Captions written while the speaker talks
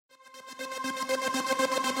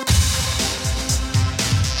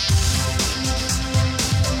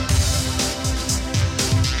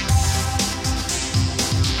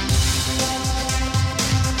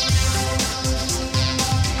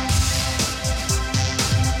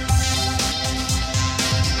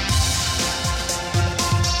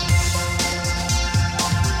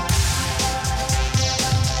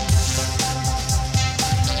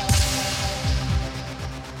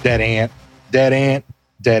dead ant, dead ant,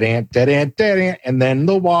 dead ant, dead ant, dead ant, and then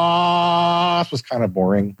the Wasp was kind of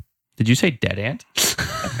boring. Did you say dead ant?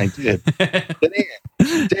 I did.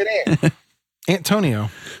 Dead ant. Antonio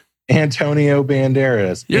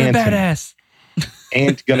Banderas. You're a badass.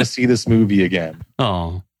 Ant gonna see this movie again.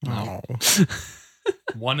 Oh.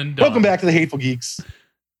 One and done. Welcome back to the Hateful Geeks.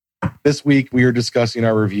 This week we are discussing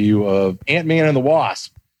our review of Antman and the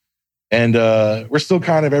Wasp. And we're still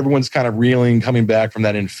everyone's kind of reeling, coming back from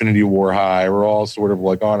that Infinity War high. We're all sort of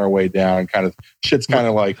like on our way down, shit's kind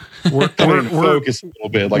of like we're coming in focus a little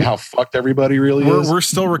bit, like how fucked everybody really is. We're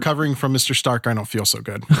still recovering from Mr. Stark. I don't feel so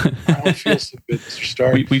good. I don't feel so good, Mr.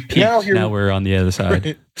 Stark. We peaked, now we're on the other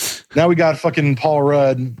side. Now we got fucking Paul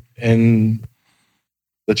Rudd and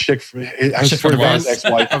the chick from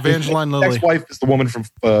ex-wife. Evangeline Lilly. Ex-wife is the woman from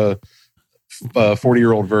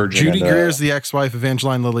 40-Year-Old Virgin. Judy Greer is the ex-wife.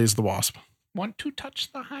 Evangeline Lilly is the Wasp. Want to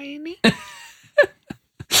touch the hiney?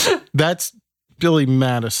 That's Billy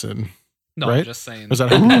Madison. No, right? I'm just saying. Was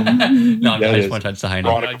that No, I just want to touch the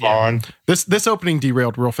hiney. This opening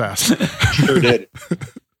derailed real fast. Sure did.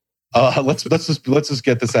 Let's just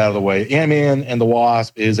get this out of the way. Ant-Man and the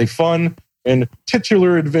Wasp is a fun and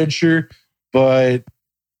titular adventure, but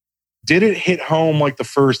did it hit home like the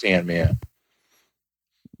first Ant-Man?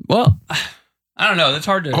 Well, I don't know. It's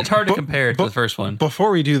hard to compare it to the first one. Before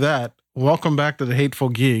we do that, welcome back to the Hateful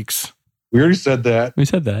Geeks. We already said that. We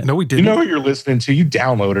said that. No, we didn't. You know who you're listening to. You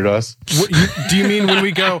downloaded us. Do you mean when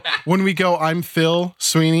we go, I'm Phil,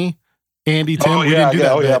 Sweeney, Andy, Tim? Oh,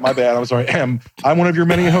 yeah, my bad. I'm sorry. I'm one of your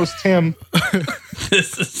many hosts, Tim.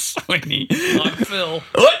 This is Sweeney. I'm Phil.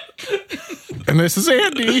 What? And this is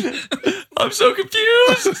Andy. I'm so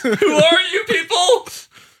confused. Who are you people?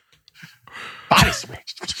 Body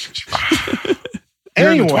switch.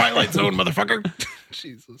 You're in the Anyway. Twilight Zone, motherfucker.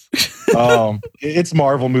 Jesus. It's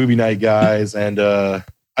Marvel movie night, guys, and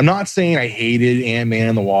I'm not saying I hated Ant-Man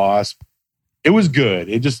and the Wasp. It was good.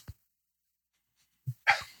 It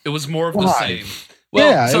was more of the same. Well,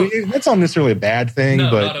 yeah, that's not necessarily a bad thing, No,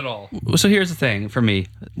 but not at all. So here's the thing for me.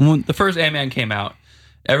 When the first Ant-Man came out,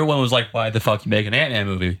 everyone was like, why the fuck you make an Ant-Man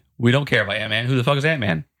movie? We don't care about Ant-Man. Who the fuck is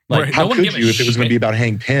Ant-Man? Like, right. How could you if it was going to be about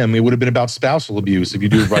Hank Pym? It would have been about spousal abuse if you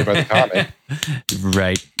do it right by the comic.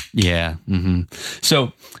 Right. Yeah. Mm-hmm.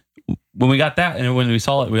 So when we got that and when we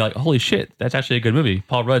saw it, we were like, holy shit, that's actually a good movie.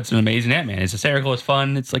 Paul Rudd's an amazing Ant-Man. It's hysterical. It's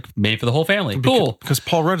fun. It's like made for the whole family. Cool. Because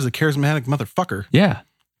Paul Rudd is a charismatic motherfucker. Yeah,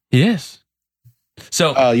 he is.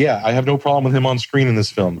 So yeah, I have no problem with him on screen in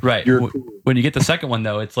this film. Right. When you get the second one,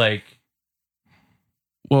 though, it's like,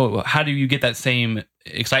 well, how do you get that same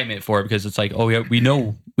excitement for it? Because it's like, oh, yeah, we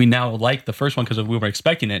now like the first one because we were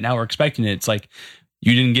expecting it. Now we're expecting it. It's like,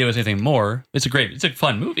 you didn't give us anything more. It's a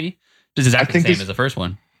fun movie. It's exactly the same as the first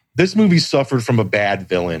one. This movie suffered from a bad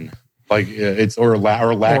villain. Like or lack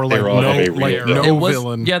thereof of a real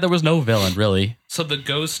villain. Yeah, there was no villain really. So the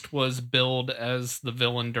Ghost was billed as the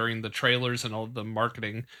villain during the trailers and all the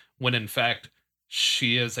marketing, when in fact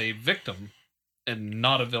she is a victim and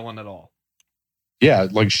not a villain at all. Yeah,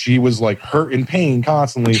 like she was like hurt and pain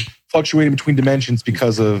constantly, fluctuating between dimensions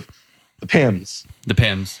because of the Pyms. The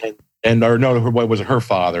Pyms. What was it? Her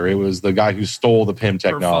father. It was the guy who stole the Pym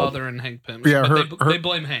technology. Her father and Hank Pym. Yeah, they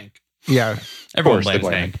blame Hank. Yeah, everyone blames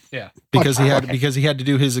Hank. Yeah, because he had to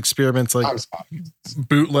do his experiments like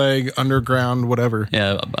bootleg, underground, whatever.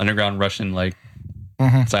 Yeah, underground Russian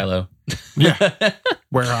silo. Yeah,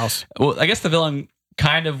 warehouse. Well, I guess the villain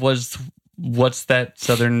kind of was. What's that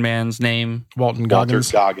Southern man's name? Walter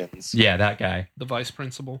Goggins. Yeah, that guy. The vice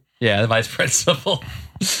principal. Yeah, the vice principal.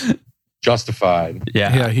 Justified.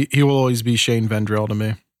 Yeah. He will always be Shane Vendrell to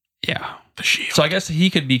me. Yeah. The Shield. So I guess he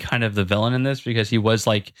could be kind of the villain in this because he was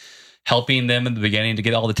like helping them in the beginning to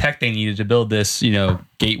get all the tech they needed to build this,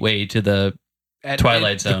 gateway to the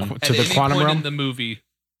Twilight Zone. To the quantum realm. In the movie,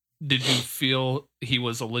 did you feel he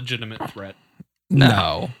was a legitimate threat?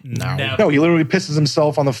 No. He literally pisses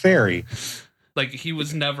himself on the ferry. Like he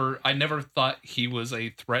was I never thought he was a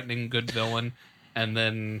threatening good villain. And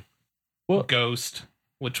then Ghost,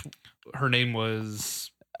 which her name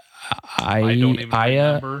was I don't even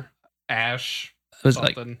remember. Ash. It was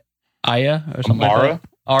something. Like Aya or something Amara? like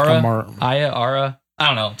that. Ara. I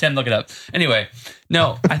don't know. Tim, look it up. Anyway,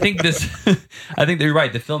 no, I think I think that you're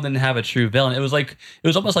right. The film didn't have a true villain. It was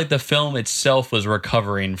almost like the film itself was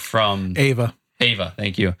recovering from Ava,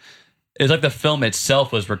 thank you. It was like the film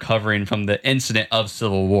itself was recovering from the incident of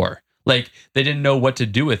Civil War. Like they didn't know what to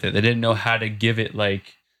do with it. They didn't know how to give it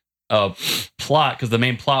like a plot because the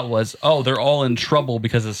main plot was, they're all in trouble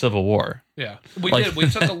because of Civil War. Yeah, we did. We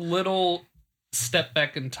took a little step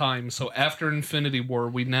back in time. So after Infinity War,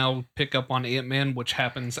 we now pick up on Ant-Man, which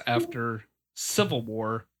happens after Civil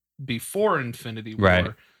War, before Infinity War.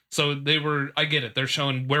 Right. So I get it. They're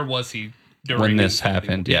showing where was he during when this Infinity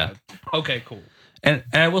happened. War. Yeah. Okay, cool. And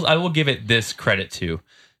I will give it this credit too.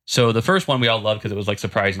 So the first one we all loved because it was like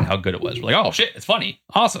surprising how good it was. We're like, oh shit, it's funny,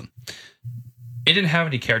 awesome. It didn't have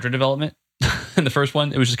any character development in the first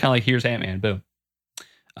one. It was just kind of like, here's Ant-Man, boom.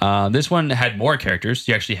 This one had more characters.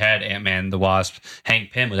 You actually had Ant-Man, the Wasp.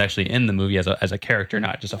 Hank Pym was actually in the movie as a character,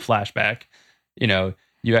 not just a flashback. You know,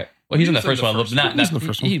 he's in the first one. Not the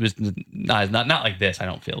first one. He was not like this. I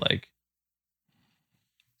don't feel like.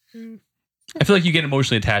 I feel like you get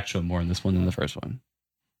emotionally attached to him more in this one than the first one.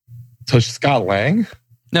 So Scott Lang?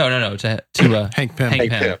 No. To Hank Pym.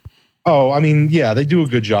 Hank Pym. Oh, I mean, yeah, they do a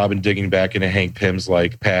good job in digging back into Hank Pym's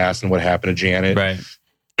like past and what happened to Janet. Right.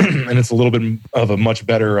 And it's a little bit of a much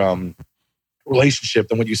better relationship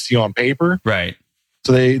than what you see on paper. Right.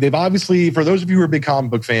 So they've obviously, for those of you who are big comic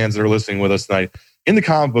book fans that are listening with us tonight, in the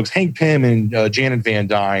comic books, Hank Pym and Janet Van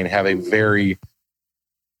Dyne have a very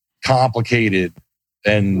complicated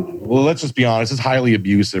and, well, let's just be honest, it's highly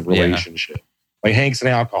abusive relationship. Yeah. Like Hank's an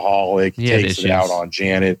alcoholic, he takes it out on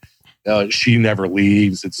Janet. She never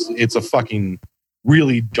leaves. It's a fucking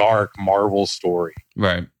really dark Marvel story.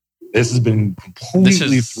 Right. This has been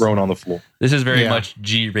completely thrown on the floor. This is very much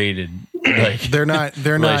G-rated. Like they're not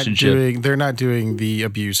doing the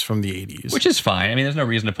abuse from the 80s, which is fine. I mean, there's no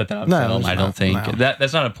reason to put that on film. I don't think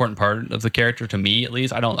that's not an important part of the character to me, at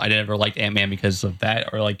least. I never liked Ant-Man because of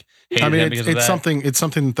that, or like hated him because of that. It's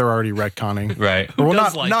something that they're already retconning, right? Who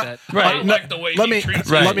does like that? Right? I like the way he treats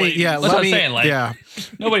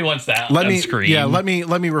nobody wants that on screen. Yeah, let me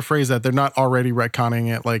rephrase that. They're not already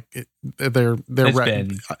retconning it. Like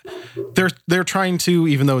they're trying to,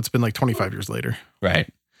 even though it's been like 25 years later. Right.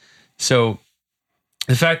 So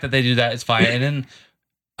the fact that they do that is fine. And then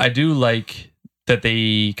I do like that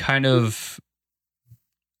they kind of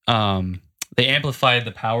they amplified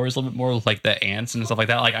the powers a little bit more with like the ants and stuff like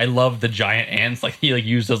that. Like I love the giant ants. Like he like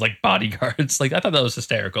used as like bodyguards. Like I thought that was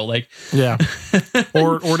hysterical. Like yeah,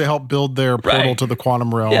 or to help build their portal to the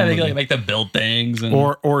quantum realm. Yeah, they can like make them build things, and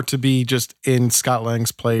or to be just in Scott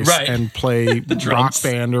Lang's place and play the rock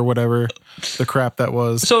band or whatever the crap that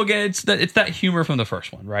was. So again, it's that humor from the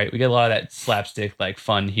first one, right? We get a lot of that slapstick like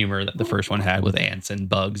fun humor that the first one had with ants and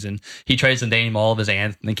bugs, and he tries to name all of his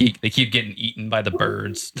ants, and they keep getting eaten by the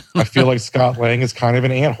birds. I feel like Scott Lang is kind of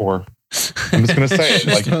an ant whore. I'm just gonna say it.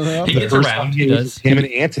 Like he gets around. He does. Him and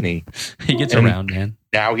Anthony. He gets around, man.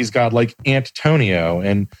 Now he's got like Antonio,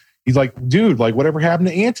 and he's like, dude, like whatever happened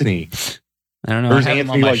to Anthony? I don't know. I have him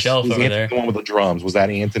on my shelf over there. The one with the drums, was that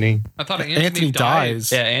Anthony? I thought Anthony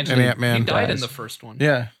dies. Yeah, Anthony. Ant-Man he died in the first one.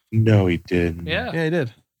 Yeah. No, he didn't. Yeah, he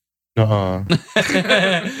did. Yeah. Did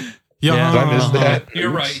I miss that? You're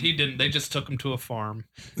right. He didn't. They just took him to a farm.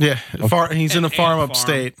 Yeah, he's in a farm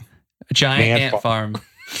upstate. A giant ant farm.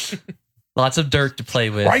 Lots of dirt to play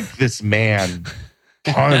with. Strike this man.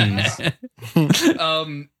 Tons.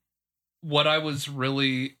 What I was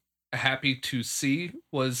really happy to see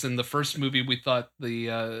was in the first movie, we thought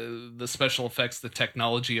the special effects, the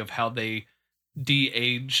technology of how they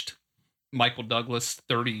de-aged Michael Douglas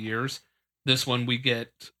 30 years. This one, we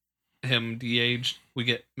get him de-aged. We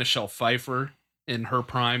get Michelle Pfeiffer in her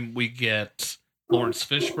prime. We get Lawrence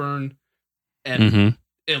Fishburne, and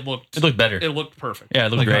it looked better. It looked perfect. Yeah,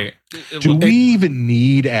 it looked great. Do we even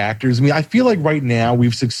need actors? I mean, I feel like right now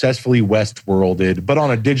we've successfully Westworlded, but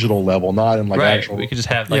on a digital level, not in like actual. We could just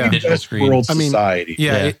have like a digital screen. World society.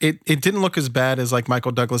 It didn't look as bad as like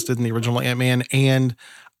Michael Douglas did in the original Ant-Man, and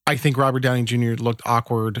I think Robert Downey Jr. looked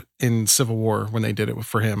awkward in Civil War when they did it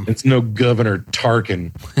for him. It's no Governor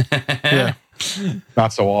Tarkin. Yeah.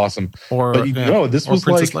 Not so awesome. This was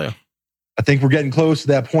Princess like, Leia. I think we're getting close to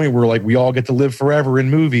that point where like we all get to live forever in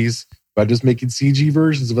movies by just making CG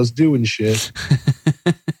versions of us doing shit.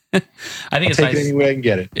 I think it's nice. Any way I can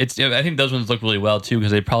get it. I think those ones look really well too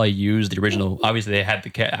because they probably used the original. Obviously, they had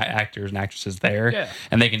the actors and actresses there,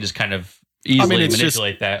 and they can just kind of easily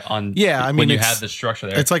manipulate that on. Yeah, I mean, when you have the structure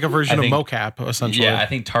there, it's like a version of mocap essentially. Yeah, I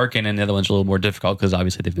think Tarkin and the other ones are a little more difficult because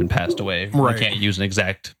obviously they've been passed away. Right. You can't use an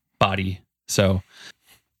exact body, so.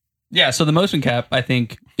 Yeah, so the motion cap, I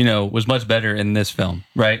think, was much better in this film,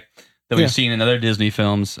 right? That we've seen in other Disney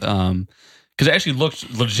films. Because it actually looked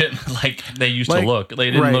legit like they used to look.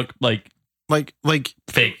 They didn't look like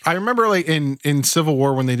fake. I remember like in Civil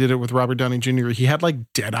War when they did it with Robert Downey Jr., he had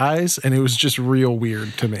like dead eyes and it was just real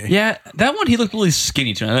weird to me. Yeah, that one he looked really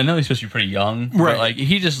skinny too. I know he's supposed to be pretty young. Right. But like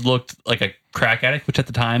he just looked like a crack addict, which at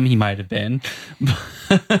the time he might have been.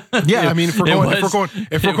 Yeah, I mean if we're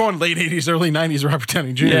going late 80s, early 90s Robert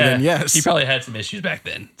Downey Jr., then yes. He probably had some issues back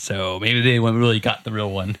then. So maybe they really got the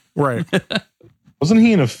real one. Right. Wasn't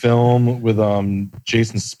he in a film with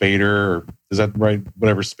Jason Spader? Or is that right?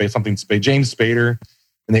 Whatever, James Spader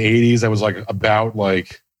in the 80s. That was like about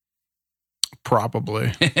like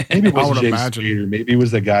Probably. maybe it wasn't James Spader. Maybe it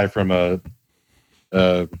was the guy from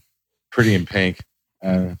Pretty in Pink.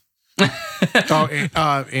 Andrew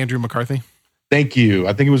McCarthy. Thank you.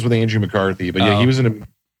 I think it was with Andrew McCarthy, but yeah, he was in a.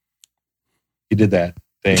 He did that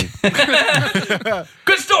thing.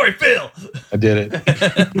 Good story, Phil. I did it.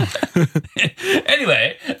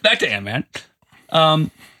 Anyway, back to Ant-Man.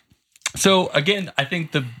 So again, I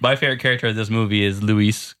think my favorite character of this movie is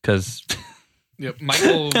Luis because. Yep,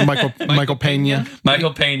 Michael Pena.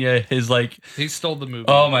 Michael Pena is like he stole the movie.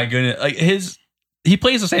 Oh my goodness! Like he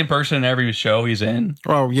plays the same person in every show he's in.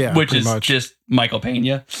 Oh yeah, which is just Michael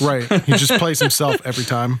Pena. Right, he just plays himself every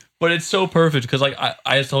time. But it's so perfect because like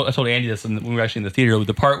I told Andy this when we were actually in the theater with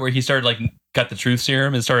the part where he started like got the truth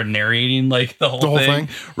serum and started narrating like the whole thing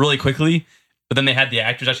really quickly. But then they had the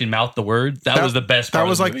actors actually mouth the words. That was the best part. That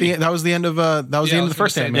was of the movie. that was the end of the end of the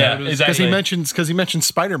first Ant-Man. Yeah, exactly. Because he mentioned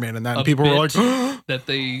Spider-Man in that, and people were like that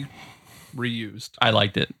they reused. I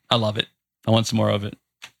liked it. I love it. I want some more of it.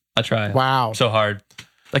 I try. Wow, so hard.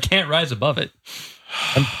 I can't rise above it.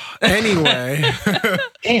 Anyway,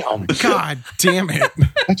 damn, God damn it,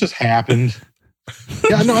 that just happened.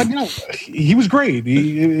 Yeah, no, he was great.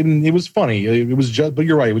 It was funny. It was just, but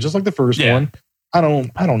you're right. It was just like the first one. I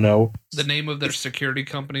don't know. The name of their security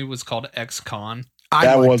company was called X-Con.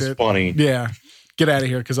 That was funny. Yeah. Get out of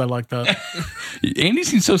here because I like that. Andy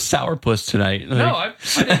seems so sourpuss tonight. Like, no, I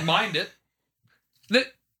didn't mind it.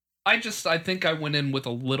 I think I went in with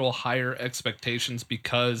a little higher expectations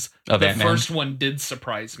because the Ant-Man. first one did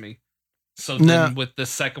surprise me. So then with the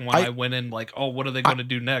second one, I went in like, oh, what are they going to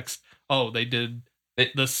do next? Oh, they did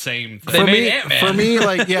the same thing. For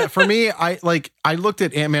me, I looked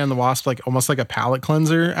at Ant-Man and the Wasp like almost like a palate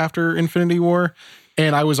cleanser after Infinity War,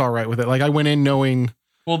 and I was all right with it. Like I went in knowing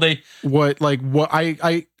I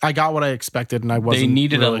got what I expected, and I wasn't. They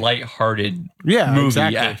needed really, a lighthearted movie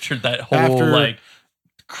after that whole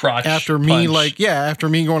crotch. After punch. me, after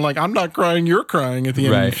me going like, I'm not crying, you're crying at the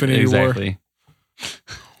end of Infinity War.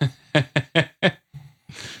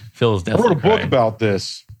 Phil's definitely I wrote a book about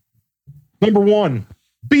this. Number 1,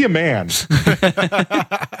 be a man.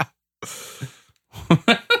 I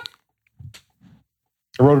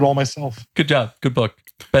wrote it all myself. Good job. Good book.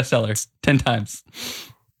 Bestseller. 10 times.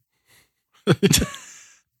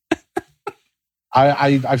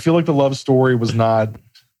 I feel like the love story was not.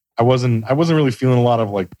 I wasn't really feeling a lot of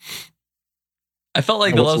like. I felt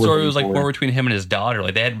like the love story was like more between him and his daughter.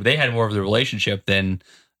 Like they had more of the relationship than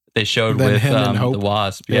they showed with the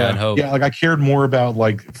Wasp. And Hope. Yeah, like I cared more about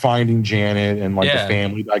like finding Janet and like the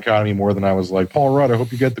family dichotomy more than I was like, Paul Rudd, I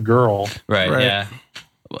hope you get the girl. Right. Yeah.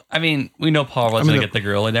 I mean, we know Paul Rudd's gonna get the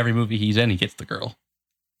girl. In every movie he's in, he gets the girl.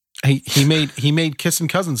 He made Kissing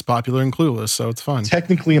Cousins popular and Clueless, so it's fun.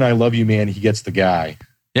 Technically, in I Love You, Man, he gets the guy.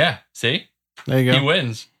 Yeah. See? There you go. He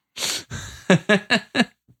wins.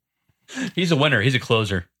 He's a winner. He's a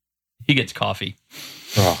closer. He gets coffee.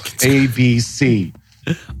 Oh, ABC.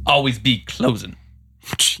 Always be closing.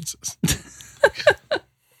 Jesus.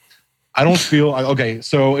 I don't feel okay.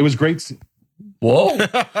 So it was great. Whoa! We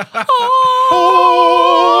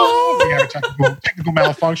have a technical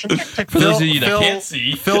malfunction. For those of you that can't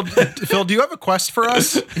see, Phil, do you have a quest for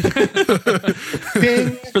us?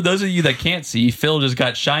 For those of you that can't see, Phil just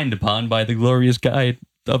got shined upon by the glorious guide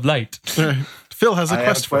of light. Phil has a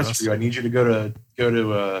quest for us. For you. I need you to go to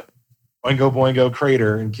Oingo Boingo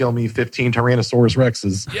Crater and kill me 15 Tyrannosaurus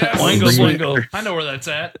Rexes. Yeah, Oingo Boingo. I know where that's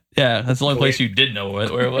at. Yeah, that's the only place you did know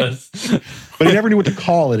where it was. But he never knew what to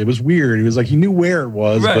call it. It was weird. He was like, he knew where it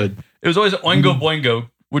was, but it was always Oingo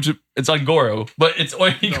Boingo, which it's on Goro, but he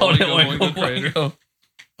called it Oingo Boingo.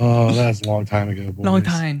 Oh, that's a long time ago. Boys. Long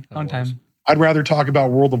time. I'd rather talk about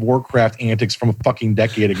World of Warcraft antics from a fucking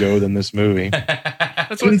decade ago than this movie.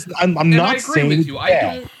 That's what I'm not I agree saying with you.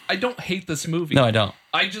 bad. I don't hate this movie. No, I don't.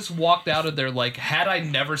 I just walked out of there like, had I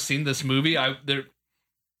never seen this movie,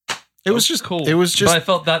 it was just cool. It was just. But I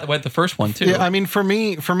felt that way at the first one too. Yeah, I mean, for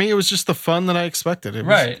me, it was just the fun that I expected. It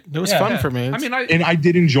was fun for me. I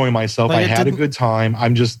did enjoy myself. I had a good time. I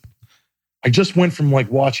just went from like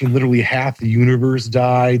watching literally half the universe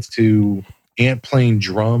die to Ant playing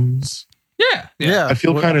drums. Yeah. I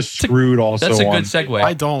feel kind of screwed. Also, that's a good segue.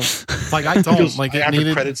 I don't like it after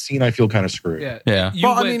needed credit scene. I feel kind of screwed. Yeah.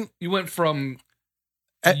 You went from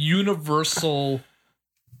universal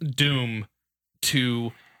doom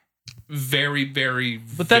to very, very,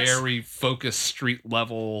 very focused street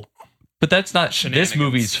level But that's not this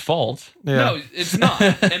movie's fault. Yeah. No, it's not.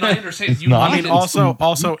 And I understand. not. I mean,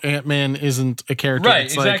 also Antman isn't a character. Right,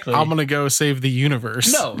 It's exactly. like, I'm going to go save the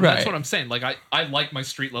universe. No, Right. that's what I'm saying. Like I like my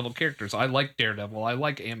street level characters. I like Daredevil. I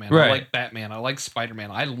like Ant-Man. Right. I like Batman. I like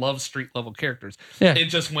Spider-Man. I love street level characters. Yeah. It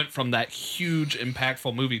just went from that huge,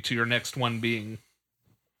 impactful movie to your next one being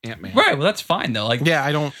Ant-Man. Right. Well, that's fine though. Like, Yeah,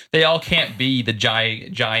 I don't. they all can't be the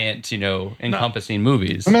giant, encompassing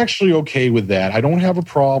movies. I'm actually okay with that. I don't have a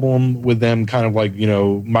problem with them kind of like,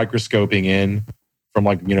 microscoping in from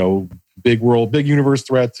like, big world, big universe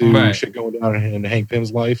threat to Right. shit going down in Hank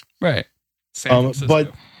Pym's life. Right. San Francisco.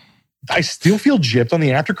 But I still feel gypped on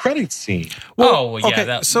the after credits scene. Oh, yeah.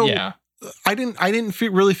 Okay, yeah. I didn't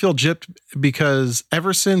really feel gypped because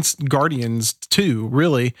ever since Guardians 2,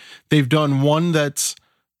 really, they've done one that's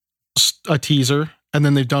a teaser and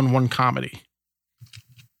then they've done one comedy.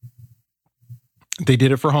 They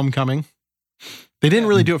did it for Homecoming. They didn't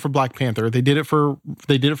really do it for Black Panther. They did it for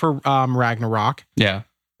Ragnarok. Yeah.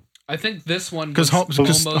 I think this one Because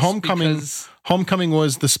was Homecoming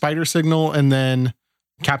was the spider signal and then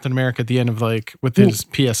Captain America at the end of with his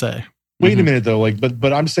PSA. Wait a minute though,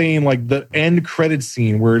 but I'm saying like the end credit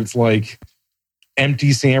scene where it's like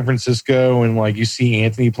empty San Francisco and like you see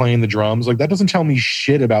Anthony playing the drums, like that doesn't tell me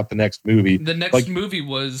shit about the next movie. The next movie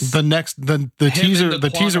was the teaser.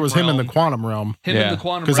 The teaser was him in the quantum realm. Him in the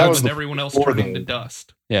quantum 'Cause realm that was and the everyone else before turning the- to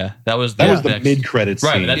dust. Yeah. That was the next- mid credits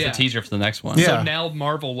Right. scene. That's Yeah. the teaser for the next one. Yeah. So now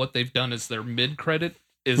Marvel, what they've done is their mid credit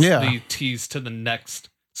is Yeah. the tease to the next.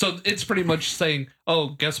 So it's pretty much saying, "Oh,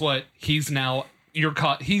 guess what? He's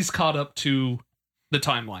caught up to the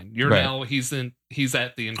timeline. Right. He's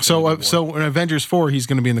at the Infinity So War." so in Avengers 4, he's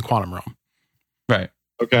going to be in the quantum realm. Right.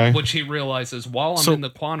 Okay. Which he realizes while I'm So- in the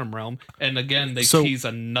quantum realm, and again they So- tease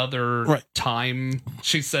another time.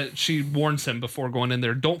 She warns him before going in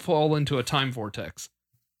there, don't fall into a time vortex.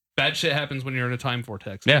 Bad shit happens when you're in a time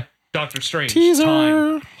vortex. Yeah. Doctor Strange. Teaser.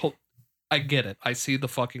 Time. I get it. I see the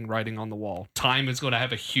fucking writing on the wall. Time is going to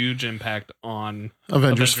have a huge impact on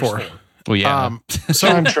Avengers 4. Well, yeah.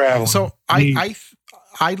 Time travel. So I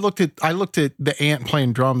looked at the ant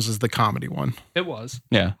playing drums as the comedy one. It was.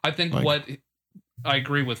 Yeah. I think I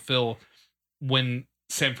agree with Phil when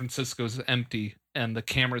San Francisco's empty and the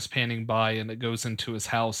camera's panning by and it goes into his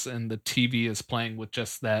house and the TV is playing with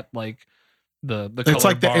just that the It's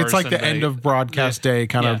like bars and the end of broadcast day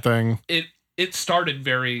kind of thing. It started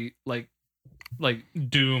very like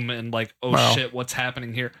doom and like, oh Wow. shit, what's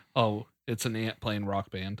happening here? Oh, it's an ant playing rock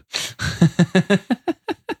band.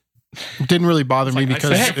 It didn't really bother me I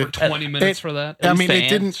because sat for 20 minutes for that. I mean, the it ant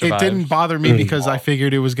didn't survived. bother me because I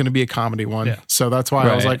figured it was going to be a comedy one. Yeah. So that's why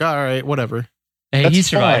I was Right. like, all right, whatever. Hey, That's he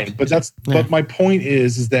survived. fine, but my point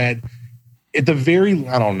is that at the very,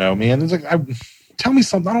 I don't know, man. It's like, tell me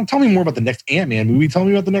something. Tell me more about the next Ant-Man movie. Tell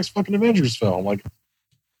me about the next fucking Avengers film. Like,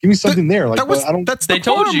 give me something there. Like, That's They the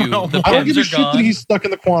told quantum you. realm. The I don't Pims give a are shit gone. that he's stuck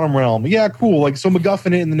in the quantum realm. Yeah, cool. Like, so MacGuffin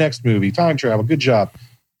it in the next movie. Time travel. Good job.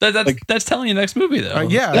 That's telling you next movie though.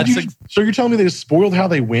 Yeah, So you're telling me they just spoiled how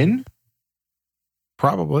they win?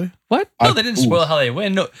 probably. What? No, they didn't spoil how they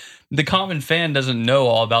win. No, the common fan doesn't know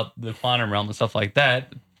all about the quantum realm and stuff like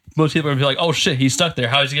that. Most people are gonna be like, "Oh shit, he's stuck there.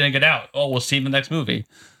 How is he gonna get out?" Oh, we'll see in the next movie.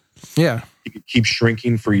 Yeah. He could keep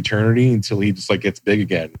shrinking for eternity until he just like gets big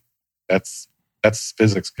again. That's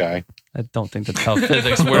physics, guy. I don't think that's how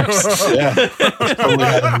physics works. Yeah, that's totally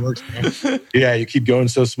how it works, man. Yeah, you keep going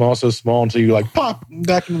so small until you like pop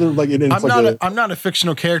back into the like. And it's I'm not a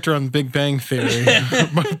fictional character on Big Bang Theory,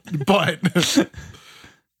 but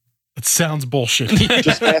it sounds bullshit.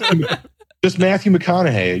 just Matthew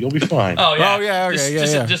McConaughey. You'll be fine. Oh yeah. Oh, yeah,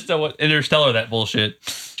 okay, just what Interstellar that bullshit.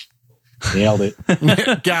 Nailed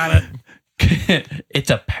it. Got it. It's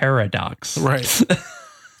a paradox. Right.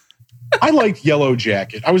 I liked Yellow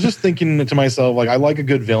Jacket. I was just thinking to myself, like, I like a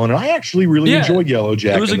good villain, and I actually really enjoyed Yellow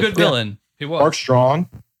Jacket. It was a good villain. He was. Mark Strong.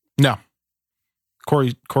 No.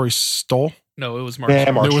 Corey Stoll. No, it was Mark. Yeah,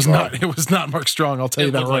 Strong. Mark It was Strong. not. It was not Mark Strong. I'll tell you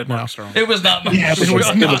It that looked right like now. Mark Strong. It was not. Yeah, It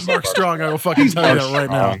was not Mark Strong. I will fucking He's tell you Mark that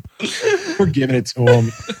right now. Strong. We're giving it to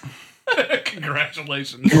him.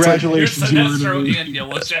 Congratulations. Congratulations, You're you Sinestro were- and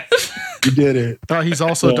Yellow Jacket. You did it. He's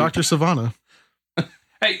also Yeah. Dr. Savannah.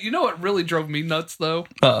 Hey, you know what really drove me nuts though?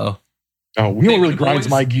 Uh-oh. Oh, you know what really grinds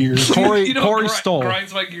Boys. my gears? Corey- You know Corey what Stoll.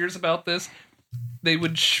 grinds my gears about this? They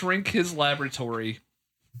would shrink his laboratory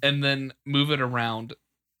and then move it around,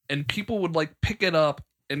 and people would like pick it up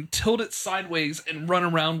and tilt it sideways and run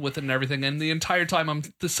around with it and everything. And the entire time I'm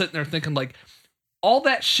just sitting there thinking like, all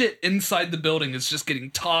that shit inside the building is just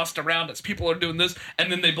getting tossed around as people are doing this,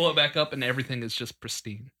 and then they blow it back up and everything is just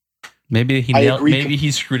pristine. Maybe he I nailed, agree. maybe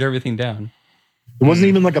he screwed everything down. It wasn't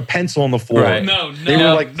even like a pencil on the floor. Right. No, They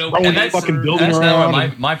were like throwing the fucking building That's around.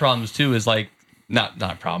 not my problems too. Is like not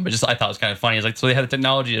a problem, but just I thought it was kind of funny. It's like so they had the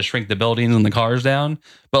technology to shrink the buildings and the cars down,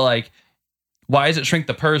 but like. Why does it shrink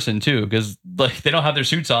the person too? Because like they don't have their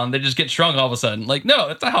suits on, they just get shrunk all of a sudden. Like, no,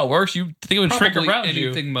 that's not how it works. You think it would shrink around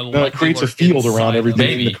you? No, it creates a field around everything.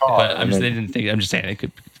 Maybe, but they didn't think. I'm just saying it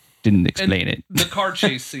didn't explain it. The car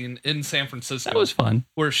chase scene in San Francisco that was fun,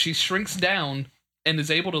 where she shrinks down and is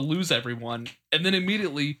able to lose everyone, and then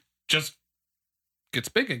immediately just gets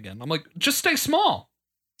big again. I'm like, just stay small.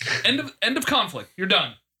 End of conflict. You're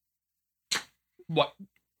done. What?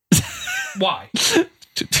 Why?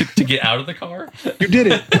 To get out of the car? You did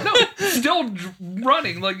it. No, still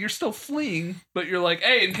running. Like, you're still fleeing, but you're like,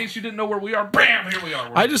 hey, in case you didn't know where we are, bam, here we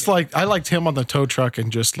are. I liked him on the tow truck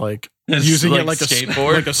and just like It's using like it like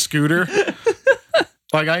skateboard. like a scooter.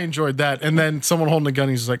 Like I enjoyed that. And then someone holding a gun,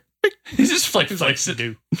 he's just like, beep. He's just like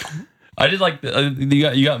do. I did like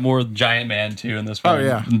you got more Giant Man too in this one. Oh,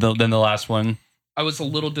 yeah. Than the last one. I was a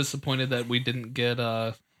little disappointed that we didn't get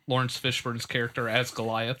Lawrence Fishburne's character as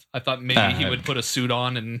Goliath. I thought maybe he would put a suit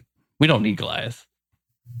on and... We don't need Goliath.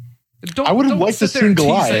 I would have liked to see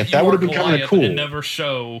Goliath. That would have been kind of cool. And never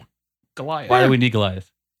show Goliath. Why do we need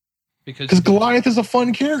Goliath? Because Goliath is a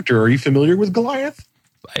fun character. Are you familiar with Goliath?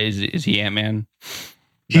 Is he Ant-Man?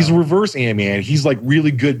 He's reverse Ant-Man. He's like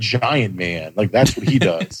really good giant man. Like that's what he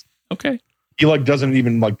does. Okay. He like doesn't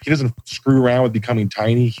screw around with becoming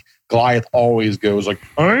tiny. Goliath always goes like,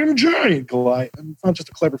 I'm giant Goliath. It's not just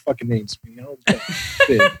a clever fucking name, you know.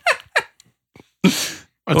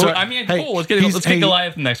 Well, I mean, cool. Let's get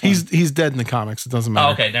Goliath in the next one. He's dead in the comics. It doesn't matter.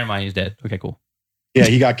 Oh, okay, never mind. He's dead. Okay, cool. Yeah,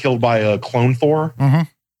 he got killed by a clone Thor. Mm-hmm.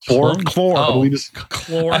 Thor, I believe it's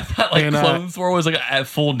Clore. I thought like Clone Thor was like a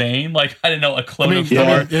full name. Like I didn't know a clone of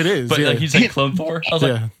Thor. It is, but like he said Clone Thor. I was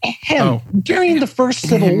like, during the first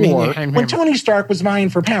Civil War, when Tony Stark was vying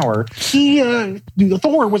for power,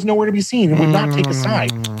 Thor was nowhere to be seen and would not take a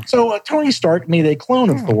side. So Tony Stark made a clone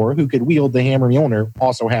of Thor who could wield the hammer Mjolnir,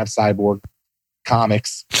 also have cyborg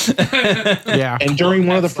comics. Yeah. And during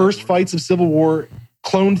one of the first fights of Civil War,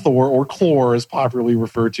 Clone Thor, or Clore as popularly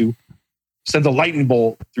referred to, sends a lightning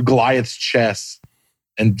bolt through Goliath's chest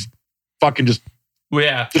and fucking just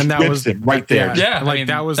and that was him right there. Yeah, like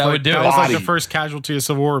that was like the first casualty of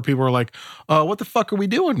Civil War. People were like, "What the fuck are we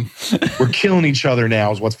doing? We're killing each other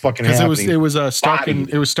now." Is what's fucking happening? It was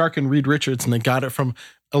Stark and Reed Richards, and they got it from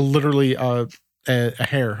literally a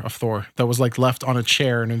hair of Thor that was like left on a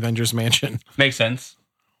chair in Avengers Mansion. Makes sense.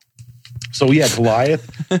 So yeah, Goliath.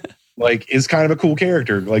 Like is kind of a cool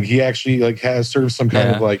character. Like he actually like has served some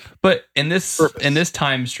kind of like. But in this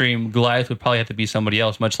time stream, Goliath would probably have to be somebody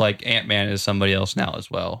else, much like Ant-Man is somebody else now as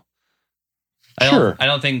well. I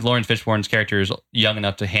don't think Lawrence Fishburne's character is young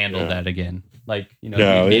enough to handle that again. Like you'll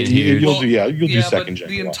do second gen.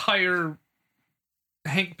 The entire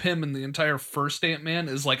Hank Pym and the entire first Ant-Man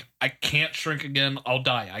is like, I can't shrink again. I'll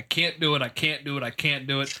die. I can't do it. I can't do it. I can't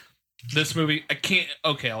do it. This movie, I can't.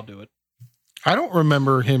 Okay, I'll do it. I don't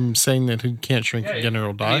remember him saying that he can't shrink again or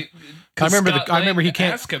he'll die. I remember he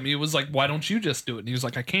can't ask him. He was like, "Why don't you just do it?" And he was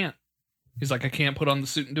like, "I can't." He's like, "I can't put on the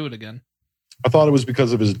suit and do it again." I thought it was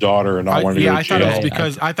because of his daughter and not wanting to go to jail. I thought it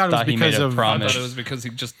was because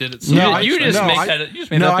he just did it. So you just made that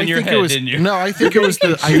up in your head, didn't you? No, I think it was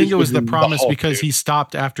the promise because he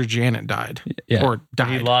stopped after Janet died or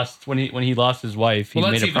died. He lost when he lost his wife. He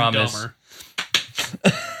made a promise.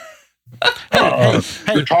 Dumber.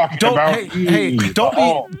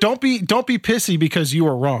 Don't be pissy because you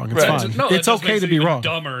were wrong. It's fine. No, it's okay to be wrong.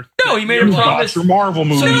 Dumber. No, he made a promise. Your Marvel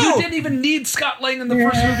movie. So you didn't even need Scott Lang in the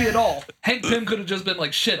first movie at all. Hank Pym could have just been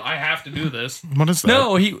like, "Shit, I have to do this." What is that?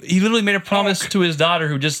 No, he literally made a promise to his daughter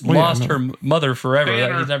who just lost her mother forever.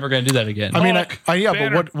 That he's never going to do that again. I mean,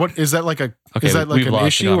 but what is that like a? Okay, is that like an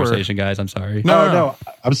issue conversation, guys? I'm sorry. No.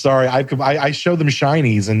 I'm sorry. I showed them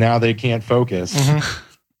shinies and now they can't focus. Mm-hmm.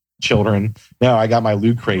 Children. No, I got my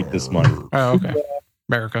Loot Crate this month. Oh, okay.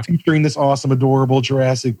 America. Featuring this awesome, adorable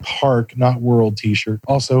Jurassic Park, not World t-shirt.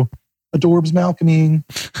 Also, Adorbs Malcolming.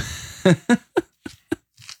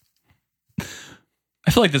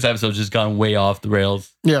 I feel like this episode's just gone way off the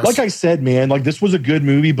rails. Yeah. Like I said, man, like this was a good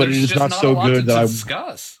movie, but it is not so good that I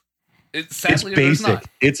discuss. It's basic.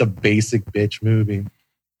 It's a basic bitch movie.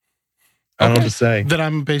 I don't know what to say. That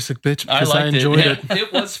I'm a basic bitch because I enjoyed it.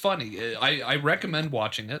 It was funny. I recommend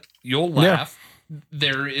watching it. You'll laugh. Yeah.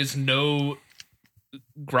 There is no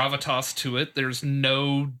gravitas to it. There's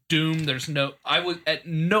no doom. At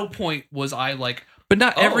no point was I like. But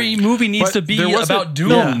not every movie needs to be about doom.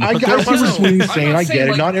 No, I see what Sweeney's saying. I get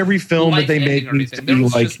it. Not every film that they make needs to be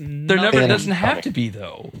like. There never doesn't have to be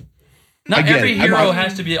though. Not every hero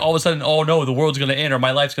has to be all of a sudden, oh no, the world's going to end or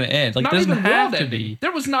my life's going to end. Like, it doesn't have to be.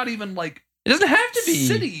 There was not even like it doesn't have to be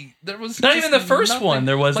city. There was not even the first one.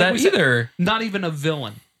 There was that either. Not even a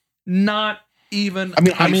villain. Not even.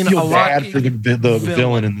 I feel bad for the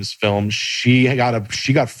villain in this film. She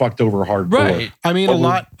got fucked over hardcore. Right. I mean, a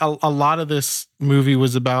lot of this movie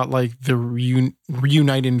was about like the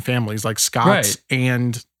reuniting families, like Scott's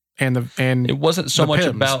and it wasn't so much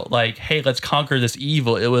Pyms. about like, hey, let's conquer this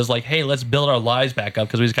evil. It was like, hey, let's build our lives back up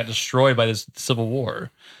because we just got destroyed by this civil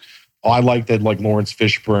war. I like that, like Lawrence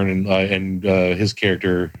Fishburne and his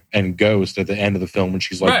character and Ghost at the end of the film when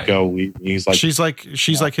she's like, "Go," leave me. He's like, she's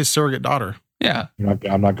like his surrogate daughter. Yeah,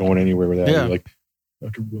 I'm not going anywhere with that. Yeah. Like,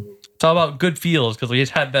 it's all about good feels because we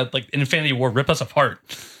just had that like Infinity War rip us apart.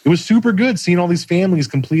 It was super good seeing all these families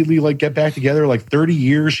completely like get back together. Like 30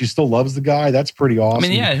 years, she still loves the guy. That's pretty awesome. I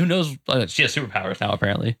mean, yeah, who knows? She has superpowers now,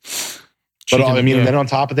 apparently. But and then on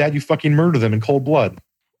top of that, you fucking murder them in cold blood.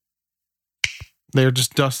 They're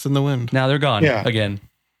just dust in the wind. Now they're gone again.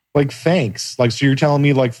 Like, thanks. Like, so you're telling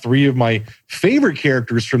me like 3 of my favorite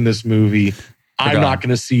characters from this movie, I'm not going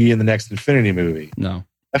to see in the next Infinity movie. No.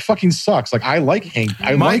 That fucking sucks. Like, I like Hank.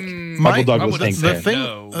 I like Michael Douglas.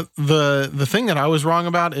 The thing that I was wrong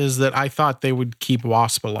about is that I thought they would keep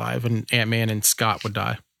Wasp alive and Ant-Man and Scott would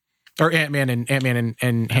die. Or Ant-Man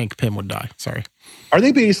and Hank Pym would die. Sorry. Are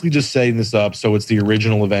they basically just setting this up so it's the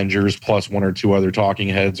original Avengers plus 1 or 2 other talking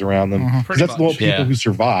heads around them? Because that's the people who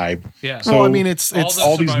survived. Yeah. So well, I mean, it's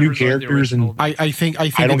all these new characters, and I think I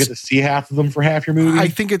don't get to see half of them for half your movie. I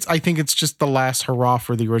think it's just the last hurrah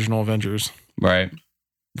for the original Avengers. Right.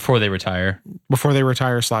 Before they retire /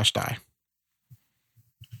 die.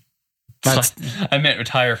 I meant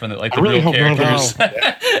retire from the real characters.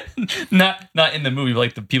 not in the movie, but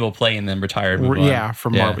like the people playing them retired. Yeah,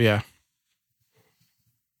 from Marvel. Yeah.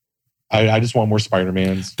 I just want more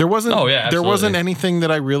Spider-Mans. There wasn't anything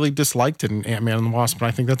that I really disliked in Ant-Man and the Wasp, and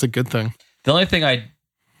I think that's a good thing. The only thing I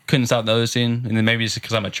couldn't stop noticing, and then maybe it's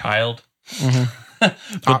because I'm a child,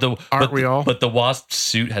 aren't we all? But the Wasp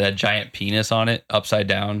suit had a giant penis on it, upside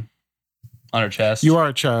down on her chest. You are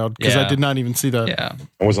a child, because I did not even see that. Yeah,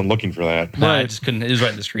 I wasn't looking for that. Right. I just couldn't. It was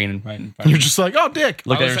right in the screen. Right in front You're just like, oh, dick.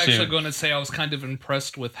 I was actually going to say I was kind of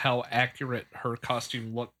impressed with how accurate her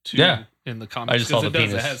costume looked too in the comics. I just saw the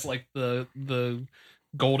penis. It has like the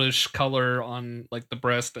goldish color on like the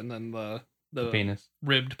breast and then the penis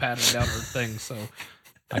ribbed pattern down her thing. So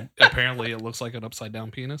apparently it looks like an upside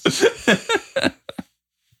down penis.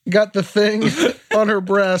 Got the thing on her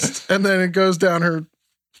breast and then it goes down her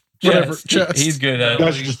chest. He's good at it. You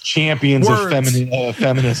guys are just champions of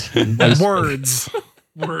feminists.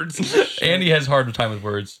 Words. Andy has a hard time with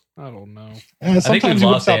words. I don't know. Sometimes he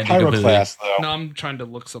looks out Pyroclast, though. No, I'm trying to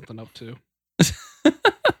look something up too.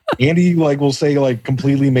 Andy will say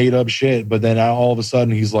completely made up shit, but then all of a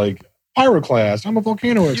sudden he's like, Pyroclast, I'm a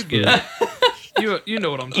volcano expert. You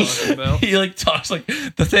know what I'm talking about. He talks like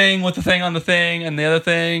the thing with the thing on the thing and the other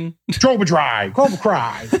thing. Stroba Drive, Cobra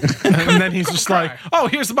Cry. And then he's just like, oh,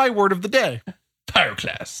 here's my word of the day.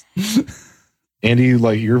 Pyroclast. Andy,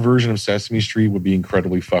 your version of Sesame Street would be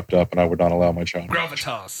incredibly fucked up, and I would not allow my child.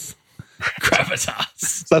 Gravitas.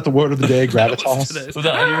 Is that the word of the day? Gravitas. Was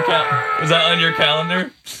that on your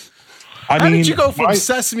calendar? How did you go from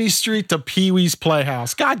Sesame Street to Pee-wee's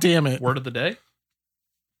Playhouse? God damn it. Word of the day?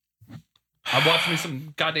 I'm watching me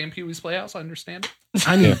some goddamn Pee-wee's Playhouse. I understand it.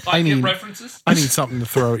 I need references. I need something to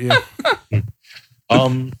throw at you.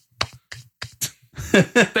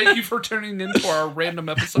 Thank you for turning into our random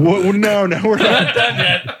episode. No, we're not done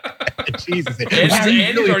yet. Jesus.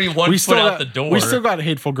 Andy's already one foot out the door. We still got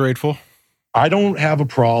Hateful Grateful. I don't have a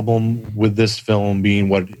problem with this film being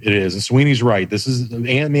what it is. And Sweeney's right.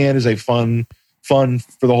 Ant-Man is a fun for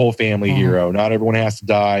the whole family hero. Not everyone has to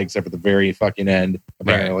die except for the very fucking end,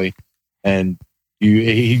 apparently. Right. And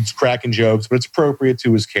he's cracking jokes, but it's appropriate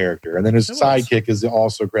to his character. And then his sidekick is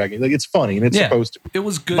also cracking. It's funny and it's supposed to be. It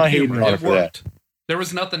was good humor. It worked. There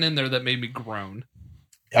was nothing in there that made me groan.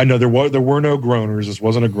 I know there were no groaners. This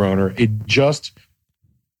wasn't a groaner. It just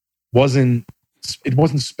wasn't. It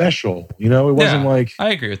wasn't special. It wasn't I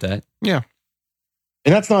agree with that. Yeah.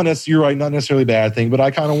 And that's not necessarily, you're right, not necessarily a bad thing, but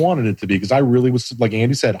I kind of wanted it to be because I really was, like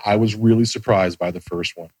Andy said, I was really surprised by the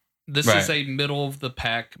first one. This is a middle of the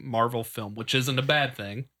pack Marvel film, which isn't a bad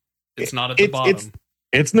thing. It's not at the bottom.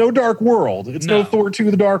 It's no Dark World. It's no Thor 2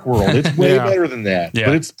 The Dark World. It's way better than that.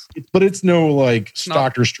 Yeah. But it's no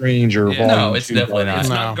Doctor Strange or Volume 2. No, it's definitely not. It's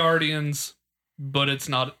not Guardians, but it's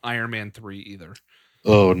not Iron Man 3 either.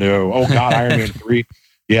 Oh no. Oh God, Iron Man 3.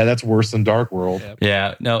 Yeah, that's worse than Dark World.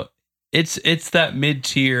 Yeah. No. It's that mid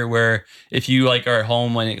tier where if you like are at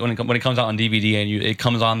home when it comes out on DVD and it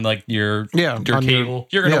comes on like your cable,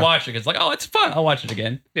 you're gonna watch it. It's like, oh, it's fun. I'll watch it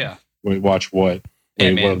again. Yeah. Wait, watch what?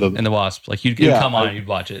 Antman and the Wasp. Like you'd come on and you'd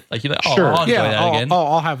watch it. Like you're like, oh, sure. I'll enjoy that again.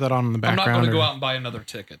 I'll have that on in the I'm background. not going to go out and buy another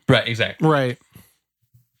ticket. Right, exactly. Right.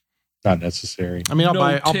 Not necessary. I mean, I'll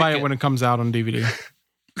buy it when it comes out on DVD.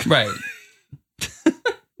 Right.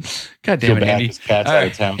 God damn it, Andy. This cat's out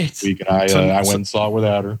of town this week, and I went and saw it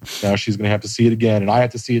without her. Now she's going to have to see it again, and I have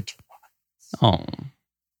to see it twice. Oh,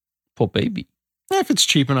 poor baby. If it's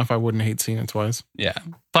cheap enough, I wouldn't hate seeing it twice. Yeah,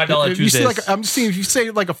 $5 Tuesdays. I'm seeing if you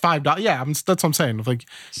say like a $5. Yeah, that's what I'm saying. Like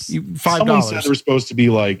 $5. Someone said there were supposed to be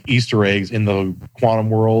like Easter eggs in the quantum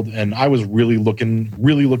world, and I was really looking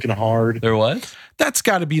hard. There was. That's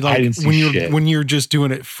got to be like when you're just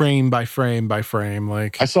doing it frame by frame by frame.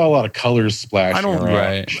 Like I saw a lot of colors splashing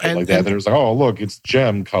around, shit like that. It was like, oh look, it's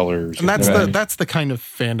gem colors, and that's the kind of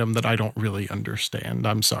fandom that I don't really understand.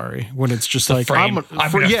 I'm sorry when it's just like I'm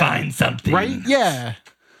gonna find something, right? Yeah,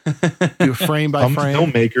 do frame by frame.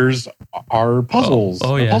 Filmmakers are puzzles.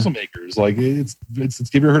 Puzzle makers. Like it's. Have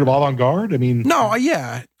you ever heard of avant-garde? I mean, no,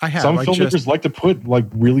 yeah, I have. Some filmmakers like to put like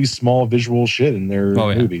really small visual shit in their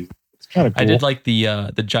movies. Kind of cool. I did like the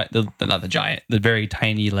very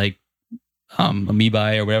tiny like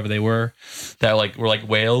amoebae or whatever they were that were like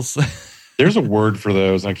whales. There's a word for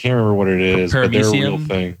those. I can't remember what it is, but they're a real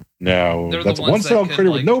thing. No, that's one cell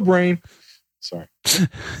critter with no brain. Sorry,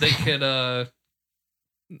 they could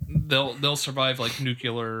they'll survive like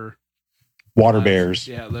nuclear water bears.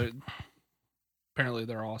 Yeah, apparently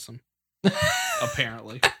they're awesome.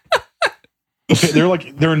 Apparently.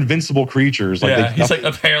 They're invincible creatures. Like he's like,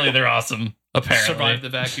 apparently they're awesome. Apparently survive the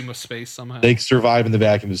vacuum of space somehow. They survive in the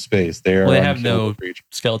vacuum of space. They have no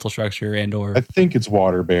skeletal structure or. I think it's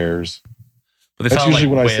water bears. But that's usually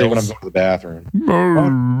what I say when I'm going to the bathroom.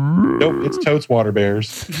 Nope, it's totes water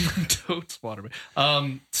bears. Totes water bears.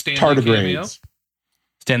 Stanley cameo.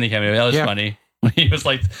 Stanley cameo. That was funny. He was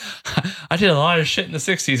like, I did a lot of shit in the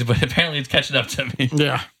 60s, but apparently it's catching up to me.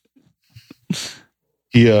 Yeah.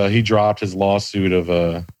 He dropped his lawsuit of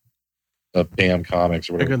BAM Comics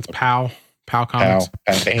or whatever. Against POW Comics.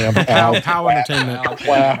 POW Entertainment.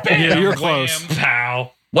 Yeah, you're close.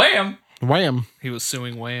 POW. Wham. He was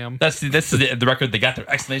suing Wham. That's the record. They got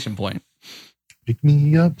their exclamation point. Pick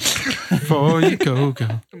me up before you go.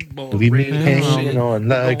 Leave me hanging on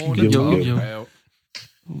like yo.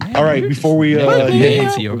 All right, before we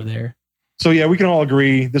Nancy over there. So yeah, we can all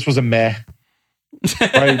agree this was a meh.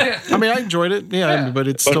 Right? I mean, I enjoyed it. Yeah. But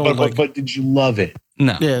it's still but did you love it?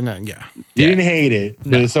 No. Yeah. You didn't hate it.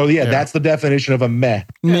 No. So that's the definition of a meh.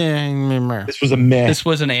 This was a meh. This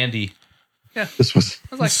was an Andy. Yeah. This was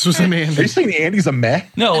an Andy. Are you saying Andy's a meh?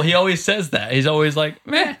 No, he always says that. He's always like,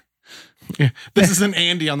 meh. Yeah. This is an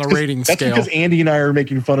Andy on the rating scale. That's because Andy and I are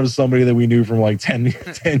making fun of somebody that we knew from like 10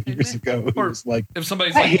 years ago. Or was like, if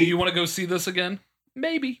somebody's like, do you want to go see this again?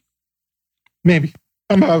 Maybe.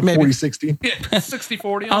 I'm about 40-60. Yeah,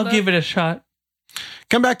 60-40. I'll give it a shot.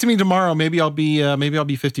 Come back to me tomorrow. Maybe I'll be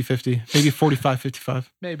 50-50. Maybe 45-55.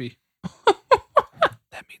 Maybe.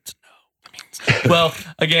 That means no. Well,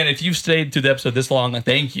 again, if you've stayed through the episode this long,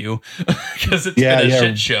 thank you. Because it's been a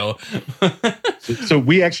shit show. So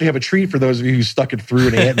we actually have a treat for those of you who stuck it through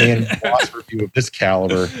an Antman and Wasp review of this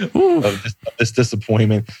caliber, of this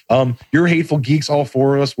disappointment. Your Hateful Geeks, all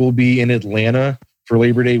four of us, will be in Atlanta for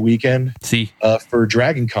Labor Day weekend. For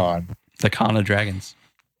Dragon Con. The Con of Dragons.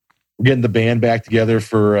 We're getting the band back together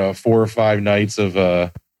for 4 or 5 nights of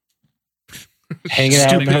hanging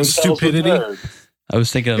out in hotels stupidity. I was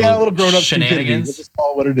thinking of a little grown-up shenanigans. We'll just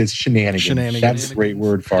call it what it is. Shenanigans. That's a great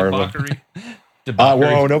word, Farva. Debauchery.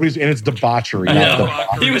 Whoa, nobody's, and it's debauchery.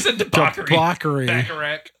 He was in debauchery.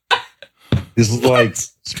 Bacharach. This is like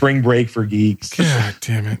spring break for geeks. God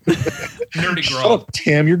damn it. Nerdy Shut up,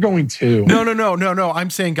 Tim. You're going to. No. I'm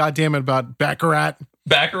saying God damn it about Baccarat.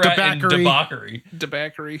 And debauchery.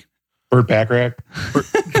 Debauchery. Burt Bacharach. What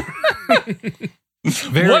is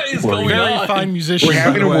going on? Very fine musician. We're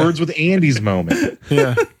having a words with Andy's moment.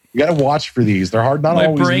 Yeah. You got to watch for these. They're hard. Not My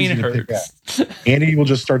always brain easy hurts. to pick up. Andy will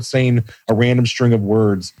just start saying a random string of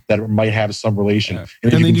words that might have some relation. Yeah.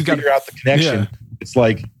 And if you can figure out the connection, it's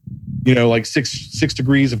like, like six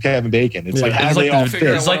degrees of Kevin Bacon. It's like, how do they all fit?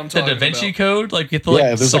 It's like the Da Vinci Code. Like, you have to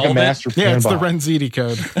there's like a master plan. Yeah, it's the Renziti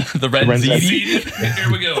code. The Renziti.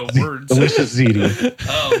 Here we go. Words. Delicious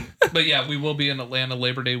ziti. But yeah, we will be in Atlanta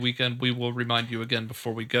Labor Day weekend. We will remind you again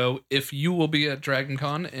before we go. If you will be at Dragon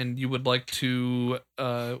Con and you would like to,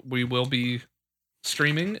 we will be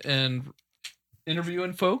streaming and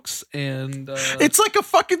interviewing folks, and it's like a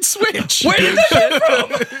fucking switch. Where did that come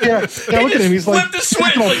from? Yeah, look at him. He's like flipped the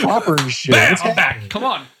switch, all like, proper and shit. bam, What's I'm back. happening? come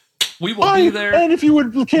on, we will be there. And if you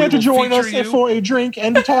would care to will join us feature you. for a drink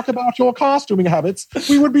and to talk about your costuming habits,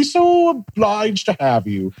 we would be so obliged to have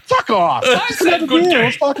you. Fuck off. Just come said have a good beer. day.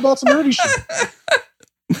 Let's talk about some nerdy shit.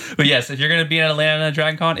 But yes, if you're going to be in Atlanta at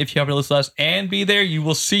Dragon Con, if you have to listen to us and be there, you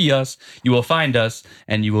will see us, you will find us,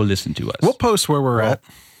 and you will listen to us. We'll post where we're at.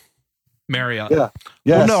 Marriott. Yeah.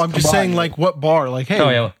 Well, no, I'm just saying, like, what bar? Like, hey, Oh,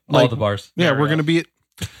 yeah, all like, the bars. Yeah, we're Marriott. gonna be at.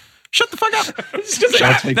 Shut the fuck up. It's just like,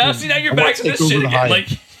 I'll take now, over- see, now you're I back wanna to take this over shit the again. hype.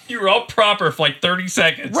 Like, you were all proper for like 30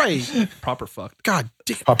 seconds. Right. Proper fucked. God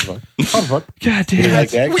damn. Papa. God You damn like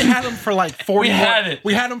that? We had him for like 40. We had it.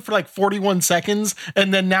 We had him for like 41 seconds,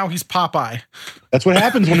 and then now he's Popeye. That's what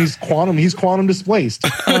happens when he's quantum displaced.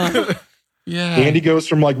 Yeah. Andy goes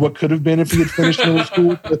from like what could have been if he had finished middle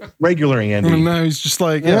school to regular And Andy. now he's just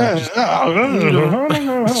like, yeah. Just,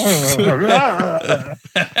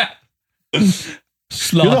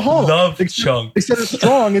 Sloth, You're the Hulk. love Except- chunk. Instead of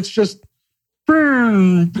strong, it's just.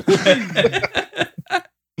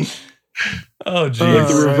 Oh, geez. Like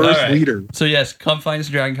the Alright. reverse Alright. leader. So yes, come find us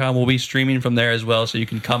at Dragon Con. We'll be streaming from there as well, so you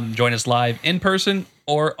can come join us live in person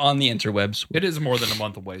or on the interwebs. It is more than a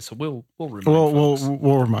month away, so we'll remind we'll folks.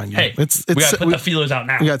 remind you. Hey, it's we got to put the feelers out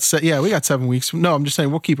now. we got we got 7 weeks. No, I'm just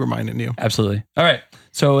saying we'll keep reminding you. Absolutely. All right.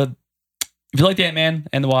 So if you like the Antman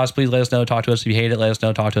and the Wasp, please let us know. Talk to us. If you hate it, let us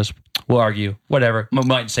know. Talk to us. We'll argue. Whatever. We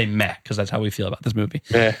might say meh, because that's how we feel about this movie.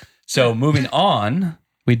 Yeah. So moving on,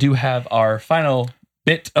 we do have our final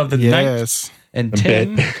bit of the night. Yes. And A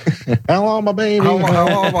Tim, bit. Hello, my baby. Hello, my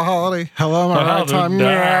Hello, time.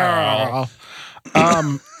 down.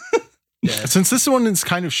 Since this one is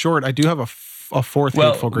kind of short, I do have a fourth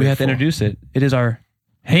well, hateful we have to grateful. introduce it. It is our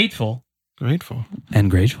hateful Grateful. and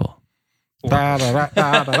grateful. Da, da, da,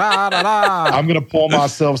 da, da, da, da. I'm gonna pull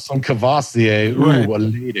myself some Cavassier. Ooh, Right. a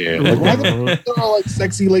lady. Like, why they're all like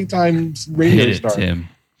sexy late time radio Hit it, stars. Tim.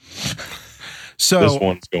 This So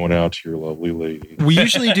one's going out to your lovely lady. we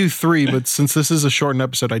usually do 3, but since this is a shortened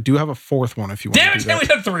episode, I do have a 4th one if you want Damn to it, do Tim, we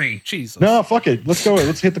that. have 3. Jesus. No, fuck it. Let's go.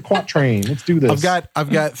 Let's hit the quat train. Let's do this. I've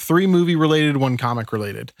got 3 movie related, 1 comic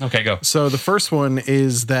related. Okay, go. So the first one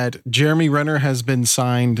is that Jeremy Renner has been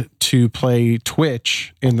signed to play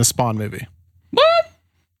Twitch in the Spawn movie. What?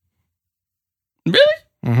 Really?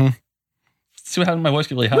 Mm-hmm. See what happened? My voice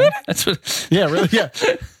get really high. That's what. Yeah, really? Yeah.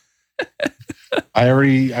 I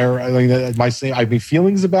mean, my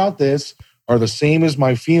feelings about this are the same as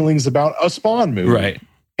my feelings about a Spawn movie. Right.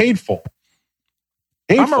 Hateful.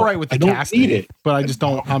 I'm all right with the I don't casting, need it. but I just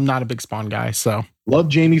don't. I'm not a big Spawn guy, so Love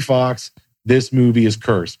Jamie Foxx. This movie is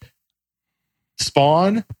cursed.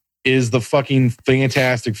 Spawn is the fucking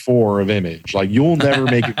Fantastic Four of Image. Like, you'll never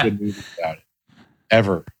make a good movie without it.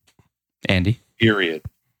 Ever. Andy. Period.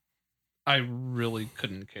 I really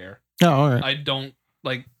couldn't care. oh, all right. I don't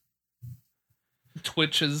like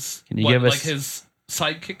Twitch is Can you give us- like his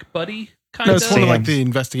sidekick buddy kind No, of. it's one of like Sam's. the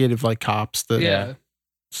investigative like cops that. Yeah.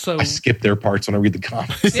 So I skip their parts when I read the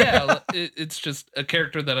comics. yeah, it's just a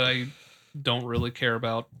character that I don't really care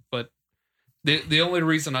about. But the only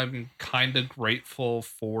reason I'm kind of grateful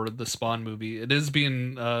for the Spawn movie, it is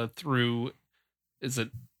being through, is it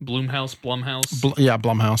Blumhouse? Yeah,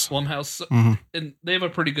 Blumhouse. Blumhouse, Mhm. and they have a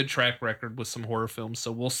pretty good track record with some horror films.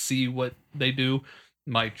 So we'll see what they do.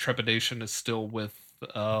 My trepidation is still with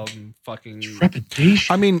fucking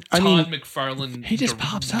Trepidation. I mean, Todd McFarlane. He just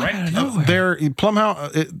pops out out of directed. nowhere. they're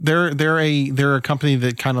Plumhouse. They're a company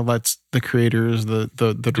that kind of lets the creators, the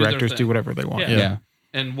directors, do thing. whatever they want. Yeah. Yeah.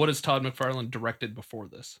 And what has Todd McFarlane directed before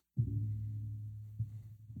this?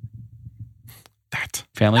 That.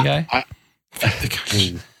 Family Guy.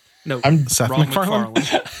 No, I'm Seth Ron MacFarlane?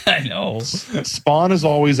 I know. Spawn is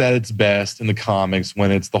always at its best in the comics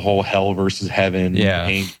when it's the whole hell versus heaven.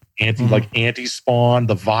 Yeah. Anti-Spawn,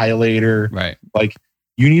 the Violator. Right. Like,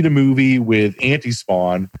 you need a movie with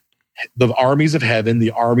anti-Spawn, the armies of heaven,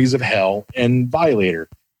 the armies of hell, and Violator.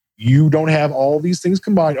 You don't have all these things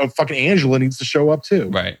combined. Oh, fucking Angela needs to show up too.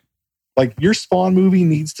 Right. Like, your Spawn movie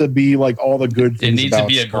needs to be like all the good It things. needs to about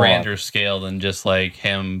be a Spawn. grander scale than just like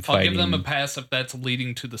him I'll fighting. give them a pass if that's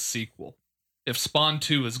leading to the sequel. If Spawn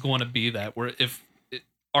 2 is going to be that, where if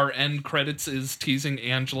our end credits is teasing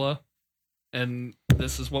Angela and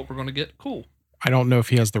this is what we're going to get, cool. I don't know if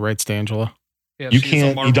he has the rights to Angela. Yeah, You she's a can't.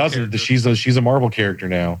 He Marvel doesn't. character. She's a Marvel character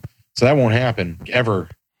now, so that won't happen ever.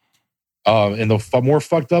 And the more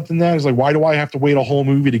fucked up than that is like, why do I have to wait a whole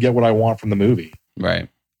movie to get what I want from the movie? Right.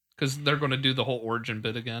 Because they're going to do the whole origin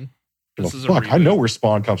bit again. This is a fuck, I reboot. know where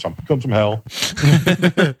Spawn comes from. Comes from hell.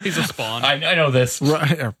 He's a Spawn. I know this.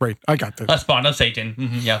 Right. I got this. A Spawn of Satan.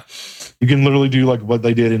 Yeah. You can literally do like what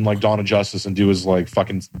they did in like Dawn of Justice and do his like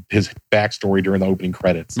fucking his backstory during the opening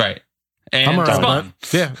credits. Right. And I'm all right Spawn.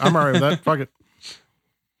 with that. Yeah, I'm all right with that. Fuck it.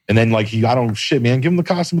 And then like I don't shit, man. Give him the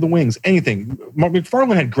costume of the wings. Anything.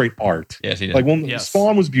 McFarlane had great art. Yes, he did. Like when Yes.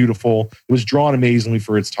 Spawn was beautiful, it was drawn amazingly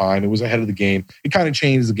for its time. It was ahead of the game. It kind of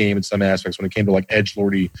changed the game in some aspects when it came to like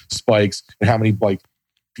edgelordy spikes and how many like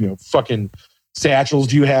fucking satchels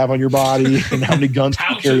do you have on your body and how many guns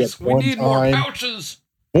can you carry at Pouches. We one need more time. pouches.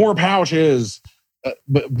 More pouches.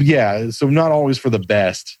 But yeah, so not always for the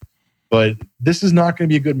best. But this is not going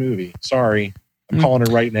to be a good movie. Sorry, I'm calling it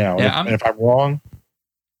right now. Yeah, and if I'm wrong,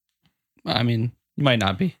 I mean, you might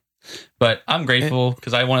not be, but I'm grateful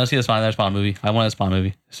because I want to see the Spawn movie. I want a Spawn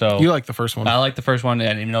movie. So You like the first one. I like the first one,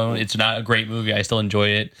 and even though it's not a great movie, I still enjoy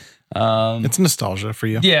it. It's nostalgia for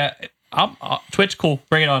you. Yeah, Twitch, cool.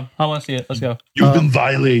 Bring it on. I want to see it. Let's go. you've been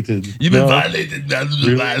violated. You've been violated.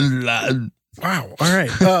 Wow. All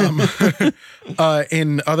right.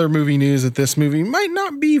 In other movie news, that this movie might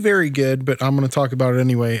not be very good, but I'm going to talk about it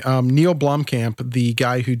anyway. Neil Blomkamp, the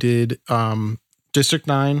guy who did District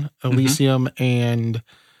 9, Elysium, and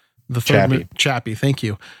the third Chappie, thank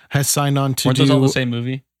you, has signed on to Weren't those all the same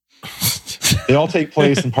movie? They all take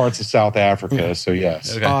place in parts of South Africa. So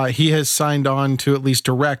yes. Okay. He has signed on to at least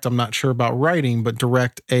direct, I'm not sure about writing, but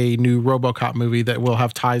direct a new RoboCop movie that will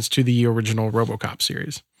have ties to the original RoboCop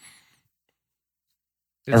series.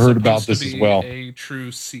 I heard about supposed to this as be well. A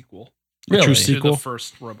true sequel. Really? True To sequel? the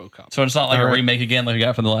first RoboCop. So it's not like All a right. remake again like we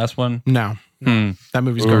got from the last one? No, that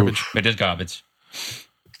movie's Ooh. garbage. It is garbage.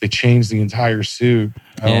 They changed the entire suit.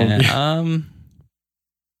 Yeah.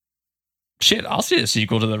 Shit, I'll see a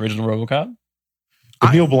sequel to the original RoboCop.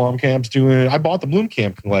 Neil Blomkamp's doing it. I bought the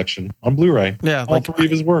Blomkamp collection on Blu-ray. Yeah, All like three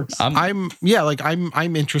of his works. I'm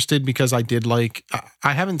interested because I did like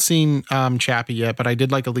I haven't seen Chappie yet, but I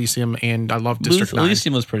did like Elysium and I love District 9.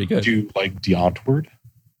 Elysium was pretty good. Do you like The Ontward?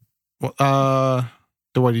 Well,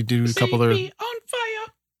 what do you do? A couple of their, on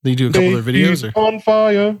fire. do you do a couple of their videos? Or? On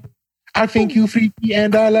fire. I think you freaky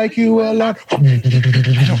and I like you a lot. I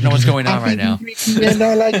don't know what's going on right now. You freaky and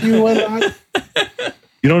I like you a lot.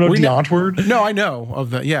 You don't know The Ontward? No, I know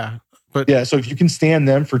of that. Yeah, but Yeah, so if you can stand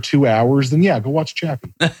them for 2 hours, then yeah, go watch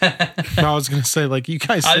Chappie. I was gonna say like you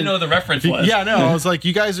guys. I didn't know what the reference was. Yeah, no, I was like,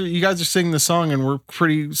 you guys are singing the song, and we're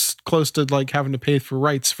pretty close to like having to pay for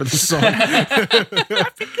rights for this song. I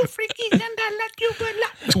think you're freaky and I like you a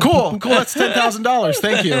lot. Cool. That's $10,000.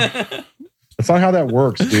 Thank you. That's not how that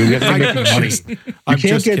works, dude. You have to make money. You I'm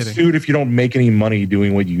can't just get kidding. sued if you don't make any money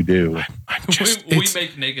doing what you do. We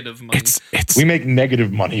make negative money. It's We make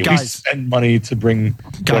negative money. We Guys. spend money to bring.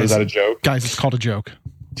 What, Guys. is that a joke? guys. It's called a joke.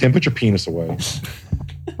 Tim, put your penis away.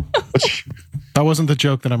 That wasn't the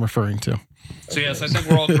joke that I'm referring to. So yes, I think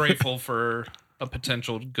we're all grateful for a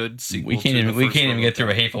potential good sequel. We can't to even the we first can't even get through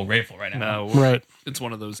a RoboCop. hateful grateful right now. No, Right. It's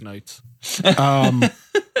one of those nights.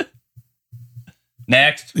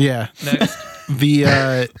 Next. Yeah. Next,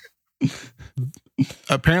 The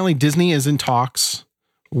apparently Disney is in talks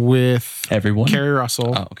with Everyone. Kerry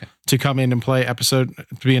Russell Oh, okay. to come in and play to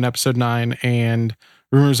be in episode 9, and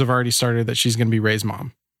rumors have already started that she's going to be Ray's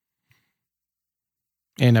mom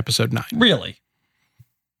in episode 9. Really?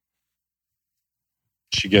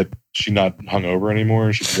 She not hungover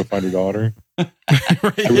anymore? She can go find her daughter? I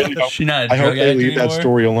really hope, She not a I hope drug they addict leave that anymore?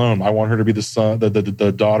 story alone. I want her to be the son,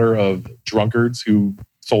 the daughter of drunkards who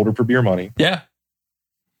sold her for beer money. Yeah.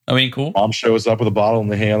 I mean, cool. Mom shows up with a bottle in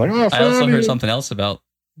the hand, like, oh, I also Fabi. heard something else about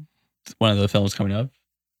one of the films coming up.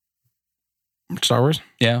 Star Wars.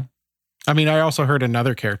 Yeah. I mean, I also heard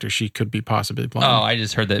another character she could be possibly playing. Oh, I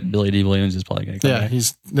just heard that Billy D. Williams is probably going to come yeah,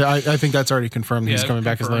 back. I think that's already confirmed. He's Yeah, coming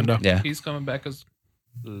back confirmed. as Lando. Yeah. he's coming back as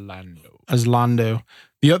Lando. As Lando.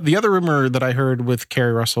 The other rumor that I heard with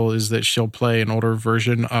Kerry Russell is that she'll play an older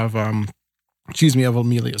version of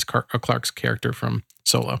Emilia Clarke's character from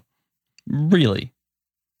Solo. Really?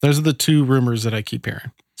 Those are the two rumors that I keep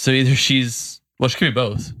hearing. So either she could be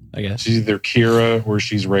both, I guess. She's either Kira or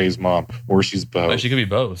she's Ray's mom or she's both. But she could be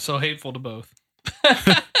both. So hateful to both.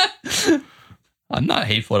 I'm not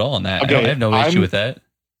hateful at all on that. Okay, I have no issue with that.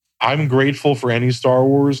 I'm grateful for any Star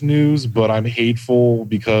Wars news, but I'm hateful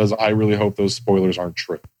because I really hope those spoilers aren't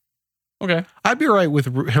true. Okay. I'd be all right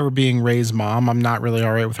with her being Ray's mom. I'm not really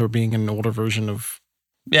all right with her being an older version of.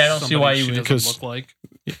 Yeah, I don't see why Somebody you she would. doesn't because- look like.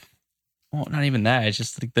 Well, not even that. It's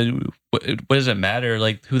just like what does it matter?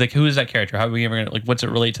 Who is that character? How are we ever gonna what's it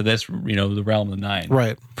relate to this? The realm of the 9.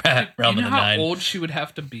 Right. realm You know of the how 9. old she would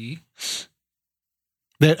have to be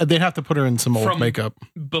They'd have to put her in some old From- makeup.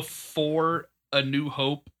 before A New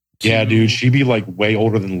Hope Yeah, dude, she'd be like way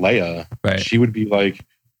older than Leia. Right. She would be like,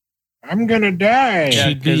 I'm gonna die.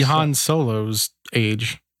 She'd be Han Solo's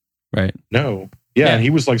age. Right. No. Yeah, and he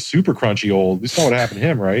was like super crunchy old. We saw what happened to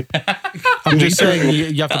him, right? I'm just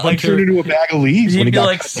saying, you have to like turned into a bag of leaves when he He'd be got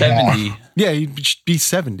like 70. Yeah, you'd be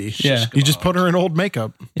 70. Yeah. You just put her in old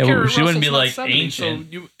makeup. Yeah, Carrie she wouldn't be Russell's like not 70,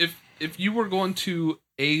 ancient. So if you were going to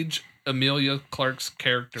age Amelia Clark's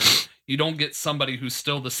character, you don't get somebody who's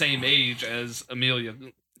still the same age as Amelia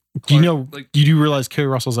Clark. Do you know? You do realize Carrie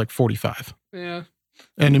Russell's like 45, Yeah,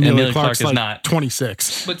 and Amelia Clark's Clark is like not.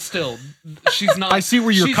 26. but still, she's not. I see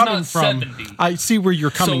where you're she's coming not from. 70. I see where you're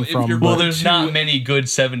coming if from. you're but- Well, there's not many good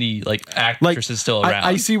 70 like actresses still around.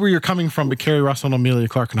 I see where you're coming from, but Carrie Russell and Amelia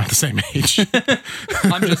Clark are not the same age.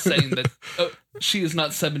 I'm just saying that she is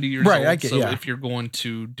not 70 years Right, old. I get- so yeah. if you're going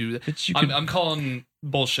to do that, But you I'm calling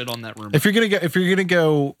bullshit on that rumor. if you're gonna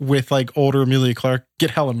go with like older Amelia Clark,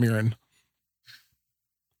 get Helen Mirren.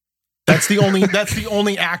 That's the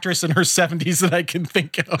only actress in her 70s that I can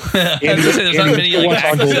think of. I was gonna say, there's not many like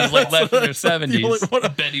actresses like left in their The only 70s.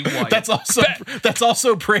 one- Betty White. That's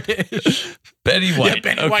also British. Betty White. Yeah,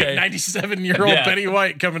 Betty okay. White, 97-year-old Yeah. Betty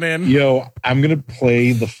White coming in. Yo, I'm gonna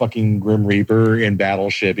play the fucking Grim Reaper in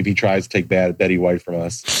Battleship if he tries to take Betty White from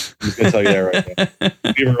us. I'm just gonna tell you that right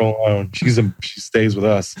now. Leave her alone. She stays with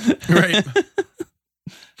us. Right.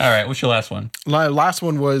 All right, what's your last one? Last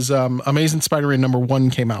one was Amazing Spider-Man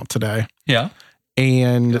 #1 came out today, Yeah.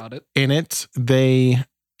 and Got it. in it they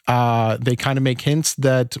kind of make hints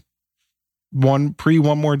that one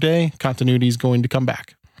more day continuity is going to come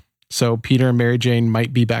back. So Peter and Mary Jane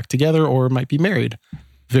might be back together or might be married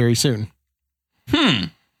very soon. Well,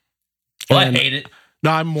 I hate it. No,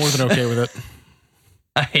 I'm more than okay with it.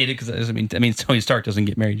 I hate it because that means Tony Stark doesn't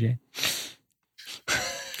get Mary Jane.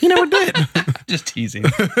 You never did. Just teasing.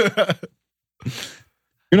 You're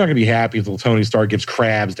not gonna be happy until Tony Stark gives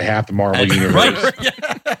crabs to half the Marvel universe.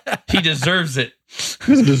 Right. He deserves it.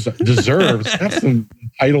 He doesn't deserves. That's some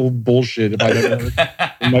title bullshit if I've ever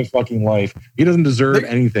heard in my fucking life. He doesn't deserve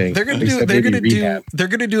anything. They're gonna except maybe rehab. do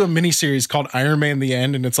a miniseries called Iron Man: The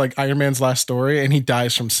End, and it's like Iron Man's last story, and he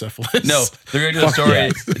dies from syphilis. No, they're gonna do a Fuck story.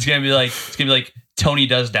 yeah. It's gonna be like Tony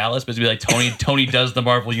does Dallas, but it's gonna be like Tony does the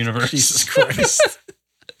Marvel universe. Jesus Christ.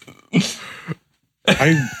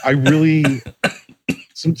 I really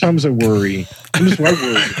sometimes I worry. I worry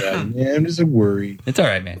about it, man. I'm just worried. It's all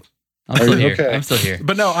right, man. I'm Are still you here. okay? I'm still here.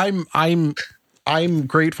 But no, I'm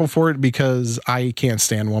grateful for it because I can't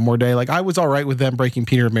stand one more day. Like I was all right with them breaking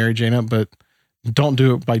Peter and Mary Jane up, but don't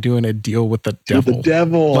do it by doing a deal with the devil. The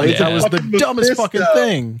devil. Like, It's that was the fucking dumbest Mephisto. fucking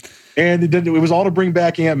thing. And it was all to bring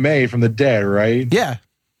back Aunt May from the dead, right? Yeah.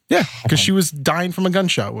 Yeah. Because she was dying from a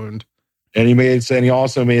gunshot wound. And he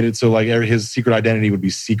also made it so like his secret identity would be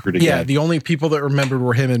secret again. Yeah. The only people that remembered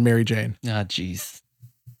were him and Mary Jane. Ah, jeez.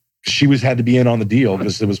 She had to be in on the deal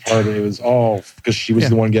because because she was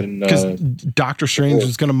the one getting Because Doctor Strange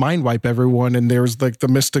was going to mind wipe everyone, and there was like the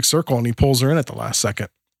Mystic Circle, and he pulls her in at the last second.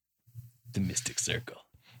 The Mystic Circle.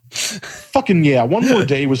 fucking yeah. One More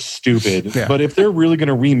Day was stupid, Yeah. but if they're really going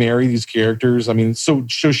to remarry these characters, I mean, so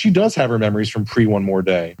she does have her memories from pre One More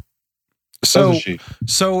Day. So, Doesn't she?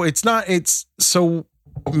 so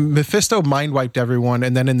Mephisto mind wiped everyone,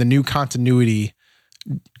 and then in the new continuity,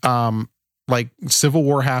 like Civil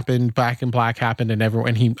War happened, Back in Black happened,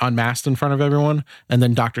 and he unmasked in front of everyone, and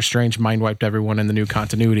then Doctor Strange mind wiped everyone in the new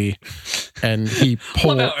continuity, and he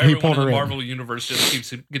pulled Everyone in her the in. Marvel universe just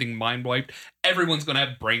keeps getting mind wiped. Everyone's gonna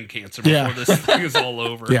have brain cancer Yeah. before this thing is all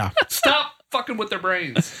over. Yeah. Stop fucking with their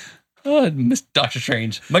brains. Oh, Miss Doctor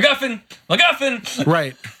Strange. MacGuffin.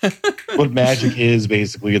 Right. What magic is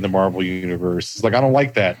basically in the Marvel universe. It's like, I don't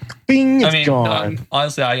like that. Bing, it's gone.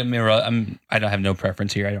 Honestly, I don't have no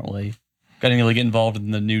preference here. I don't really get involved in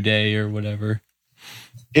the New Day or whatever.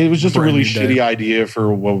 It was just a Brand really new day. shitty idea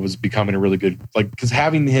for what was becoming a really good, like, because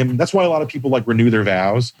having him, that's why a lot of people like renew their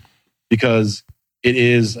vows, because it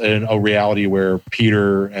is a reality where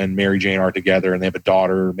Peter and Mary Jane are together and they have a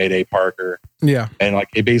daughter, Mayday Parker. Yeah. And like,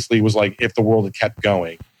 it basically was like if the world had kept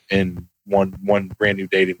going in one brand new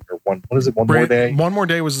day, or one more day? One More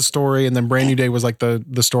Day was the story, and then Brand New Day was like the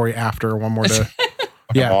story after One More Day.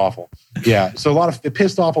 Yeah. Awful. Yeah. So it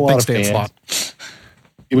pissed off a lot of Thanks, Dan fans. Slott.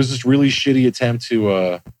 It was this really shitty attempt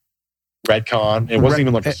to retcon. It wasn't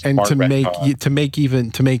even like a and smart to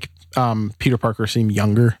retcon. make Peter Parker seem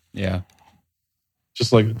younger. Yeah.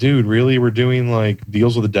 Just like, dude, really? We're doing like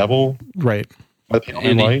deals with the devil? Right. By the Pale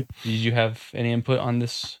Andy, Light? did you have any input on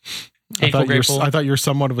this? I Hateful, Grateful? thought you're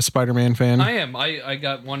somewhat of a Spider-Man fan. I am. I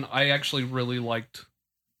got one. I actually really liked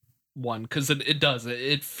one because it does.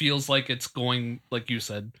 It feels like it's going, like you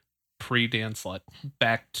said, pre-Dan Slut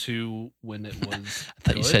back to when it was. I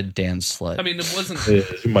thought you said Dan Slut. I mean, it wasn't.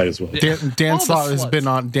 You might as well. Dan Slott has been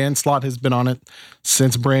on. Dan Slott has been on it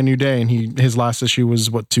since Brand New Day, and his last issue was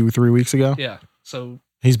what 2-3 weeks ago. Yeah, so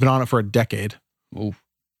he's been on it for a decade. Ooh.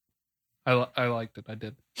 I liked it. I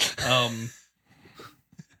did. Yeah.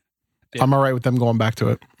 I'm all right with them going back to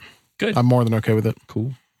it. Good. I'm more than okay with it.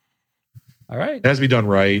 Cool. All right. It has to be done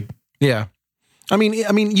right. Yeah. I mean,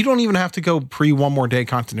 you don't even have to go pre One More Day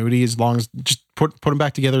continuity as long as just put them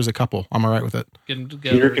back together as a couple. I'm all right with it. Get them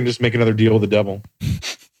together. Peter can just make another deal with the devil.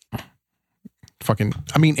 Fucking.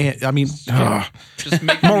 I mean, just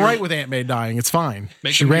make I'm all right with Aunt May dying. It's fine.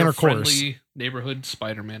 She ran her course. Neighborhood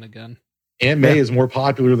Spider-Man again. Aunt May is more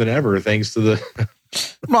popular than ever thanks to the.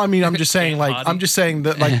 Well, I mean, I'm just saying,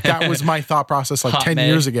 that that was my thought process like 10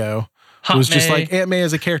 years ago. It was just like Aunt May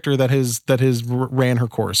as a character that has ran her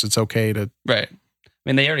course. It's okay to right. I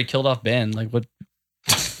mean, they already killed off Ben. Like what?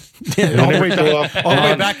 Yeah, all the way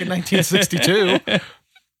back in 1962.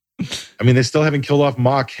 I mean, they still haven't killed off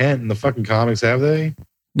Ma Kent in the fucking comics, have they?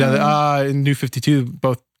 No, in New 52,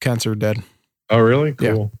 both Kents are dead. Oh, really?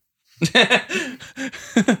 Cool. Yeah.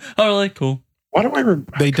 Oh, really? Cool. Why do I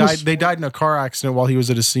remember? They died in a car accident while he was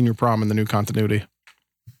at his senior prom in the new continuity.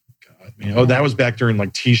 God, man. Oh, that was back during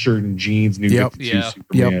like T-shirt and jeans, New 52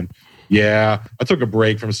 Superman. Yep. Yeah, I took a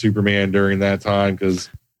break from Superman during that time because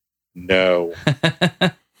when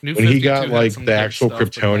he got like the actual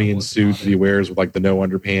Kryptonian suit that he wears with like the no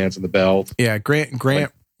underpants and the belt. Yeah, Grant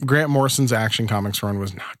Morrison's Action Comics run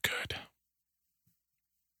was not good.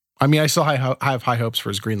 I mean, I still have high hopes for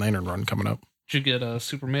his Green Lantern run coming up. Did you get a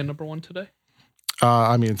Superman #1 today?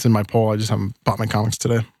 I mean, it's in my poll. I just haven't bought my comics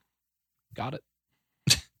today. Got it.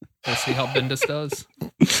 We'll see how Bendis does.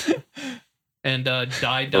 And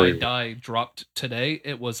Die dropped today.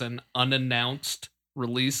 It was an unannounced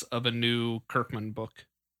release of a new Kirkman book.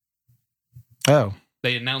 Oh.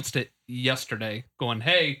 They announced it yesterday, going,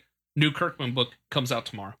 hey, new Kirkman book comes out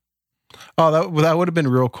tomorrow. Oh, that would have been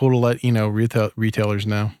real cool to let, retailers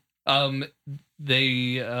know.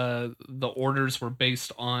 The orders were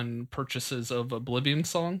based on purchases of Oblivion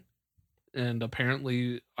Song. And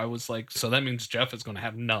apparently I was like, so that means Jeff is going to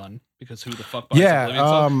have none because who the fuck buys Oblivion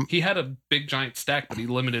Song? He had a big giant stack, but he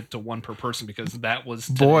limited it to one per person because that was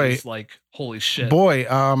today's like, holy shit.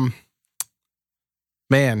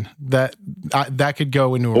 Man, that could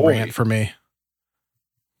go into a rant for me.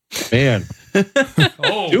 Man. Do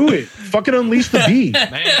it. Fucking unleash the beast.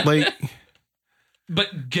 Man.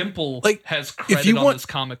 But Gimple has credit on this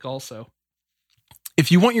comic also. If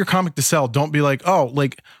you want your comic to sell, don't be like,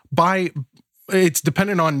 buy. It's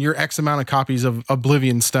dependent on your X amount of copies of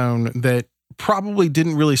Oblivion Stone that probably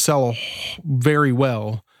didn't really sell very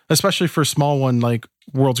well, especially for a small one like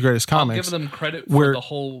World's Greatest Comics. I'll give them credit for the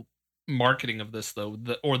whole marketing of this, though,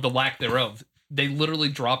 or the lack thereof. They literally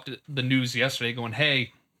dropped the news yesterday going,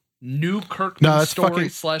 hey, new Kirkman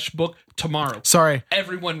story/book tomorrow. Sorry.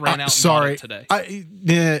 Everyone ran out and bought it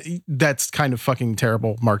today. That's kind of fucking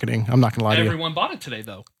terrible marketing. I'm not going to lie to you. Everyone bought it today,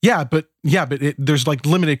 though. Yeah, but there's like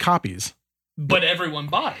limited copies. But everyone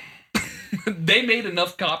bought it. They made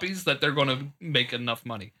enough copies that they're going to make enough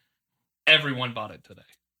money. Everyone bought it today.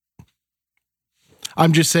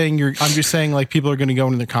 I'm just saying like people are going to go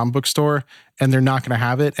into the comic book store and they're not going to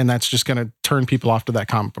have it. And that's just going to turn people off to that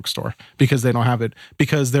comic book store because they don't have it,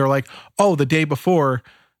 because they're like, oh, the day before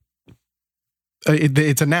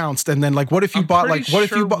it's announced. And then like, what if you bought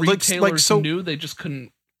knew they just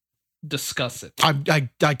couldn't discuss it.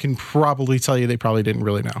 I can probably tell you, they probably didn't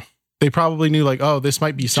really know. They probably knew like, oh, this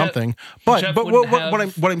might be something, but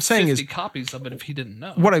what I'm saying is copies of it if he didn't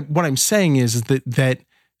know. What I'm saying is that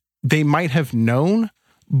they might have known,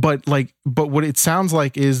 but what it sounds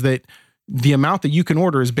like is that the amount that you can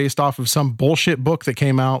order is based off of some bullshit book that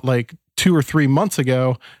came out like 2 or 3 months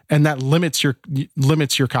ago, and that limits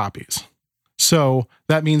your copies. So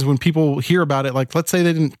that means when people hear about it, like let's say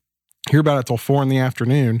they didn't hear about it till 4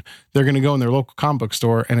 PM, they're going to go in their local comic book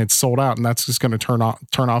store and it's sold out, and that's just going to turn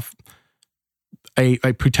off a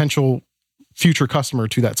potential future customer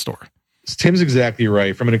to that store. Tim's exactly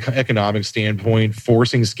right. From an economic standpoint,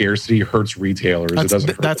 forcing scarcity hurts retailers.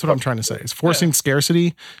 That's what I'm trying to say. Is forcing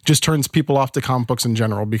scarcity just turns people off to comic books in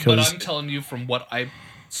general. Because, but I'm telling you, from what I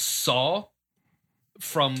saw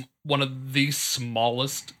from one of the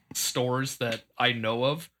smallest stores that I know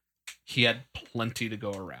of, he had plenty to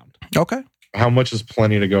go around. Okay. How much is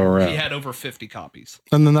plenty to go around? He had over 50 copies.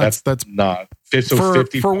 And then that's not 50. So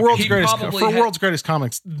 50 for World's Greatest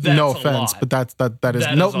Comics. No offense, but that is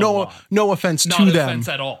no offense not to them. No offense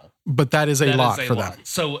at all. But that is a lot for them.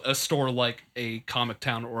 So a store like a Comic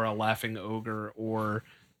Town or a Laughing Ogre or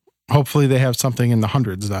Hopefully they have something in the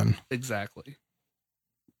hundreds then. Exactly.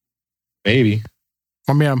 Maybe.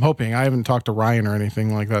 I mean, I'm hoping. I haven't talked to Ryan or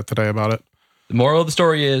anything like that today about it. The moral of the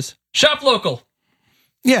story is shop local.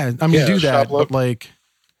 Yeah, I mean, do that, but like...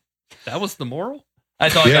 That was the moral?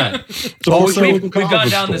 That's all I got. We've gone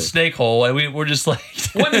down the snake hole, and we're just like...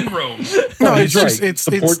 When in Rome. No, it's right.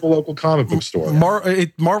 Support the local comic book store.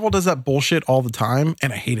 Marvel does that bullshit all the time,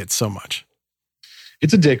 and I hate it so much.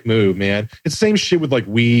 It's a dick move, man. It's the same shit with like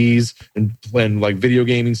Wii's and like video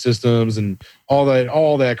gaming systems and all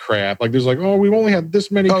that crap. Like there's like, oh, we've only had this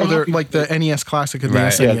many. They're like the NES Classic and the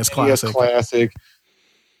SNES Classic. NES Classic.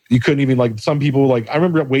 You couldn't even like some people like I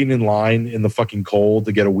remember waiting in line in the fucking cold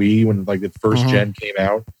to get a Wii when like the first gen came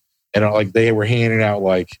out, and like they were handing out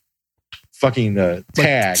like fucking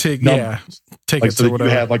tickets like, so or whatever.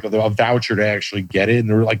 You had like a voucher to actually get it, and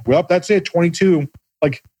they were like, well, that's it, 22.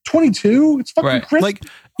 Like 22, it's fucking Christmas. Like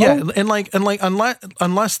and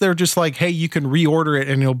unless they're just like, hey, you can reorder it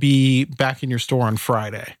and it'll be back in your store on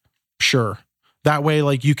Friday. Sure, that way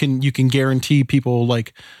like you can guarantee people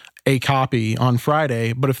like a copy on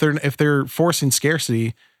Friday. But if they're forcing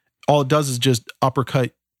scarcity, all it does is just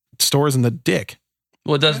uppercut stores in the dick.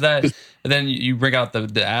 Well, it does that, and then you bring out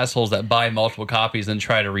the assholes that buy multiple copies and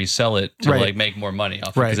try to resell it to like make more money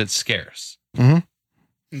off it because it's scarce. Mm-hmm.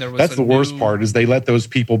 That's the worst part is they let those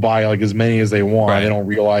people buy like as many as they want. Right. They don't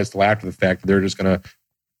realize till after the fact that they're just going to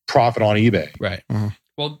profit on eBay. Right. Mm-hmm.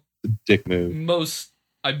 Well, dick move.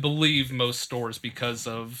 I believe most stores, because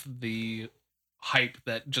of the hype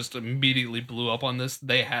that just immediately blew up on this,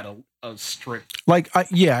 they had a strict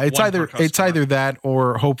it's either that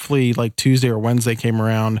or hopefully like Tuesday or Wednesday came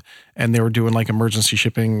around and they were doing like emergency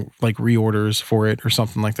shipping like reorders for it or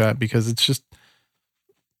something like that, because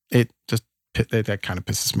that kind of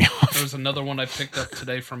pisses me off. There's another one I picked up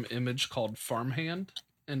today from Image called Farmhand,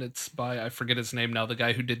 and it's by, I forget his name now, the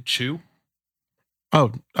guy who did Chew.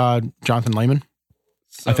 Oh, Jonathan Lehman,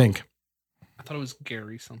 I think. I thought it was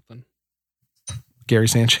Gary something. Gary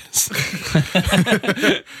Sanchez.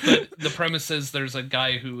 But the premise is there's a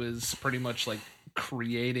guy who is pretty much like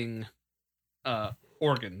creating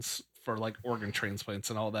organs for like organ transplants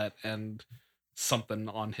and all that, and something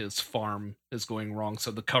on his farm is going wrong, so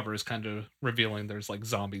the cover is kind of revealing there's like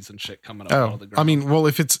zombies and shit coming up out of the ground. I mean, well,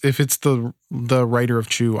 if it's the writer of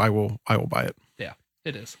Chew, I will buy it. Yeah,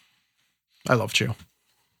 it is. I love Chew.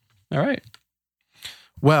 All right.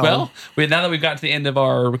 Well, now that we've got to the end of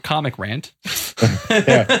our comic rant,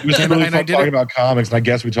 it was really fun talking about comics, and I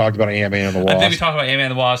guess we talked about Antman and the Wasp. I think we talked about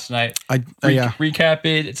Antman and the Wasp tonight. Recap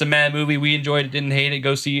it. It's a mad movie. We enjoyed it. Didn't hate it.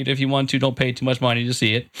 Go see it if you want to. Don't pay too much money to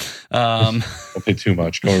see it. Don't pay too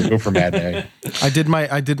much. Go for matinee. I did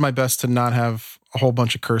my best to not have a whole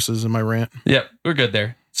bunch of curses in my rant. Yep, we're good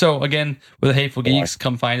there. So again, with the Hateful Geeks,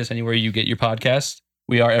 come find us anywhere you get your podcast.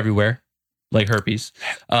 We are everywhere. Like herpes.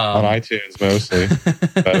 On iTunes, mostly.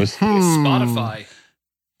 Spotify.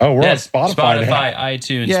 Oh, we're on Spotify. Spotify,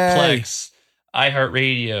 iTunes, Plex,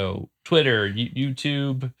 iHeartRadio, Twitter,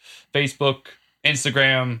 YouTube, Facebook,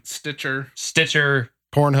 Instagram, Stitcher,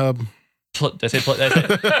 Pornhub.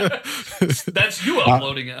 That's you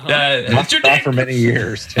uploading it, huh? Not for many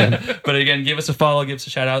years, Tim. But again, give us a follow, give us a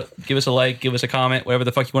shout out, give us a like, give us a comment, whatever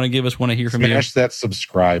the fuck you want to give us. Want to hear from you. Smash that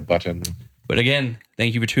subscribe button. But again,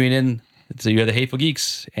 thank you for tuning in. So you are the Hateful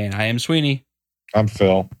Geeks, and I am Sweeney. I'm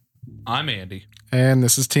Phil. I'm Andy. And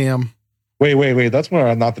this is Tim. Wait. That's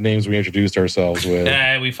not the names we introduced ourselves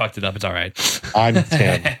with. We fucked it up. It's all right. I'm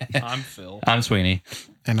Tim. I'm Phil. I'm Sweeney.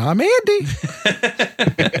 And I'm Andy.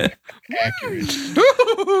 Accurate.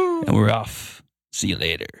 And we're off. See you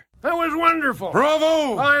later. That was wonderful.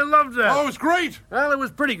 Bravo! I loved that. Oh, it was great. Well, it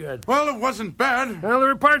was pretty good. Well, it wasn't bad. Well, there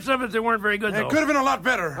were parts of it that weren't very good, though. It could have been a lot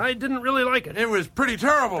better. I didn't really like it. It was pretty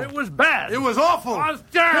terrible. It was bad. It was awful. It was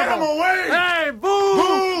terrible. Get him away! Hey,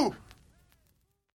 boo! Boo!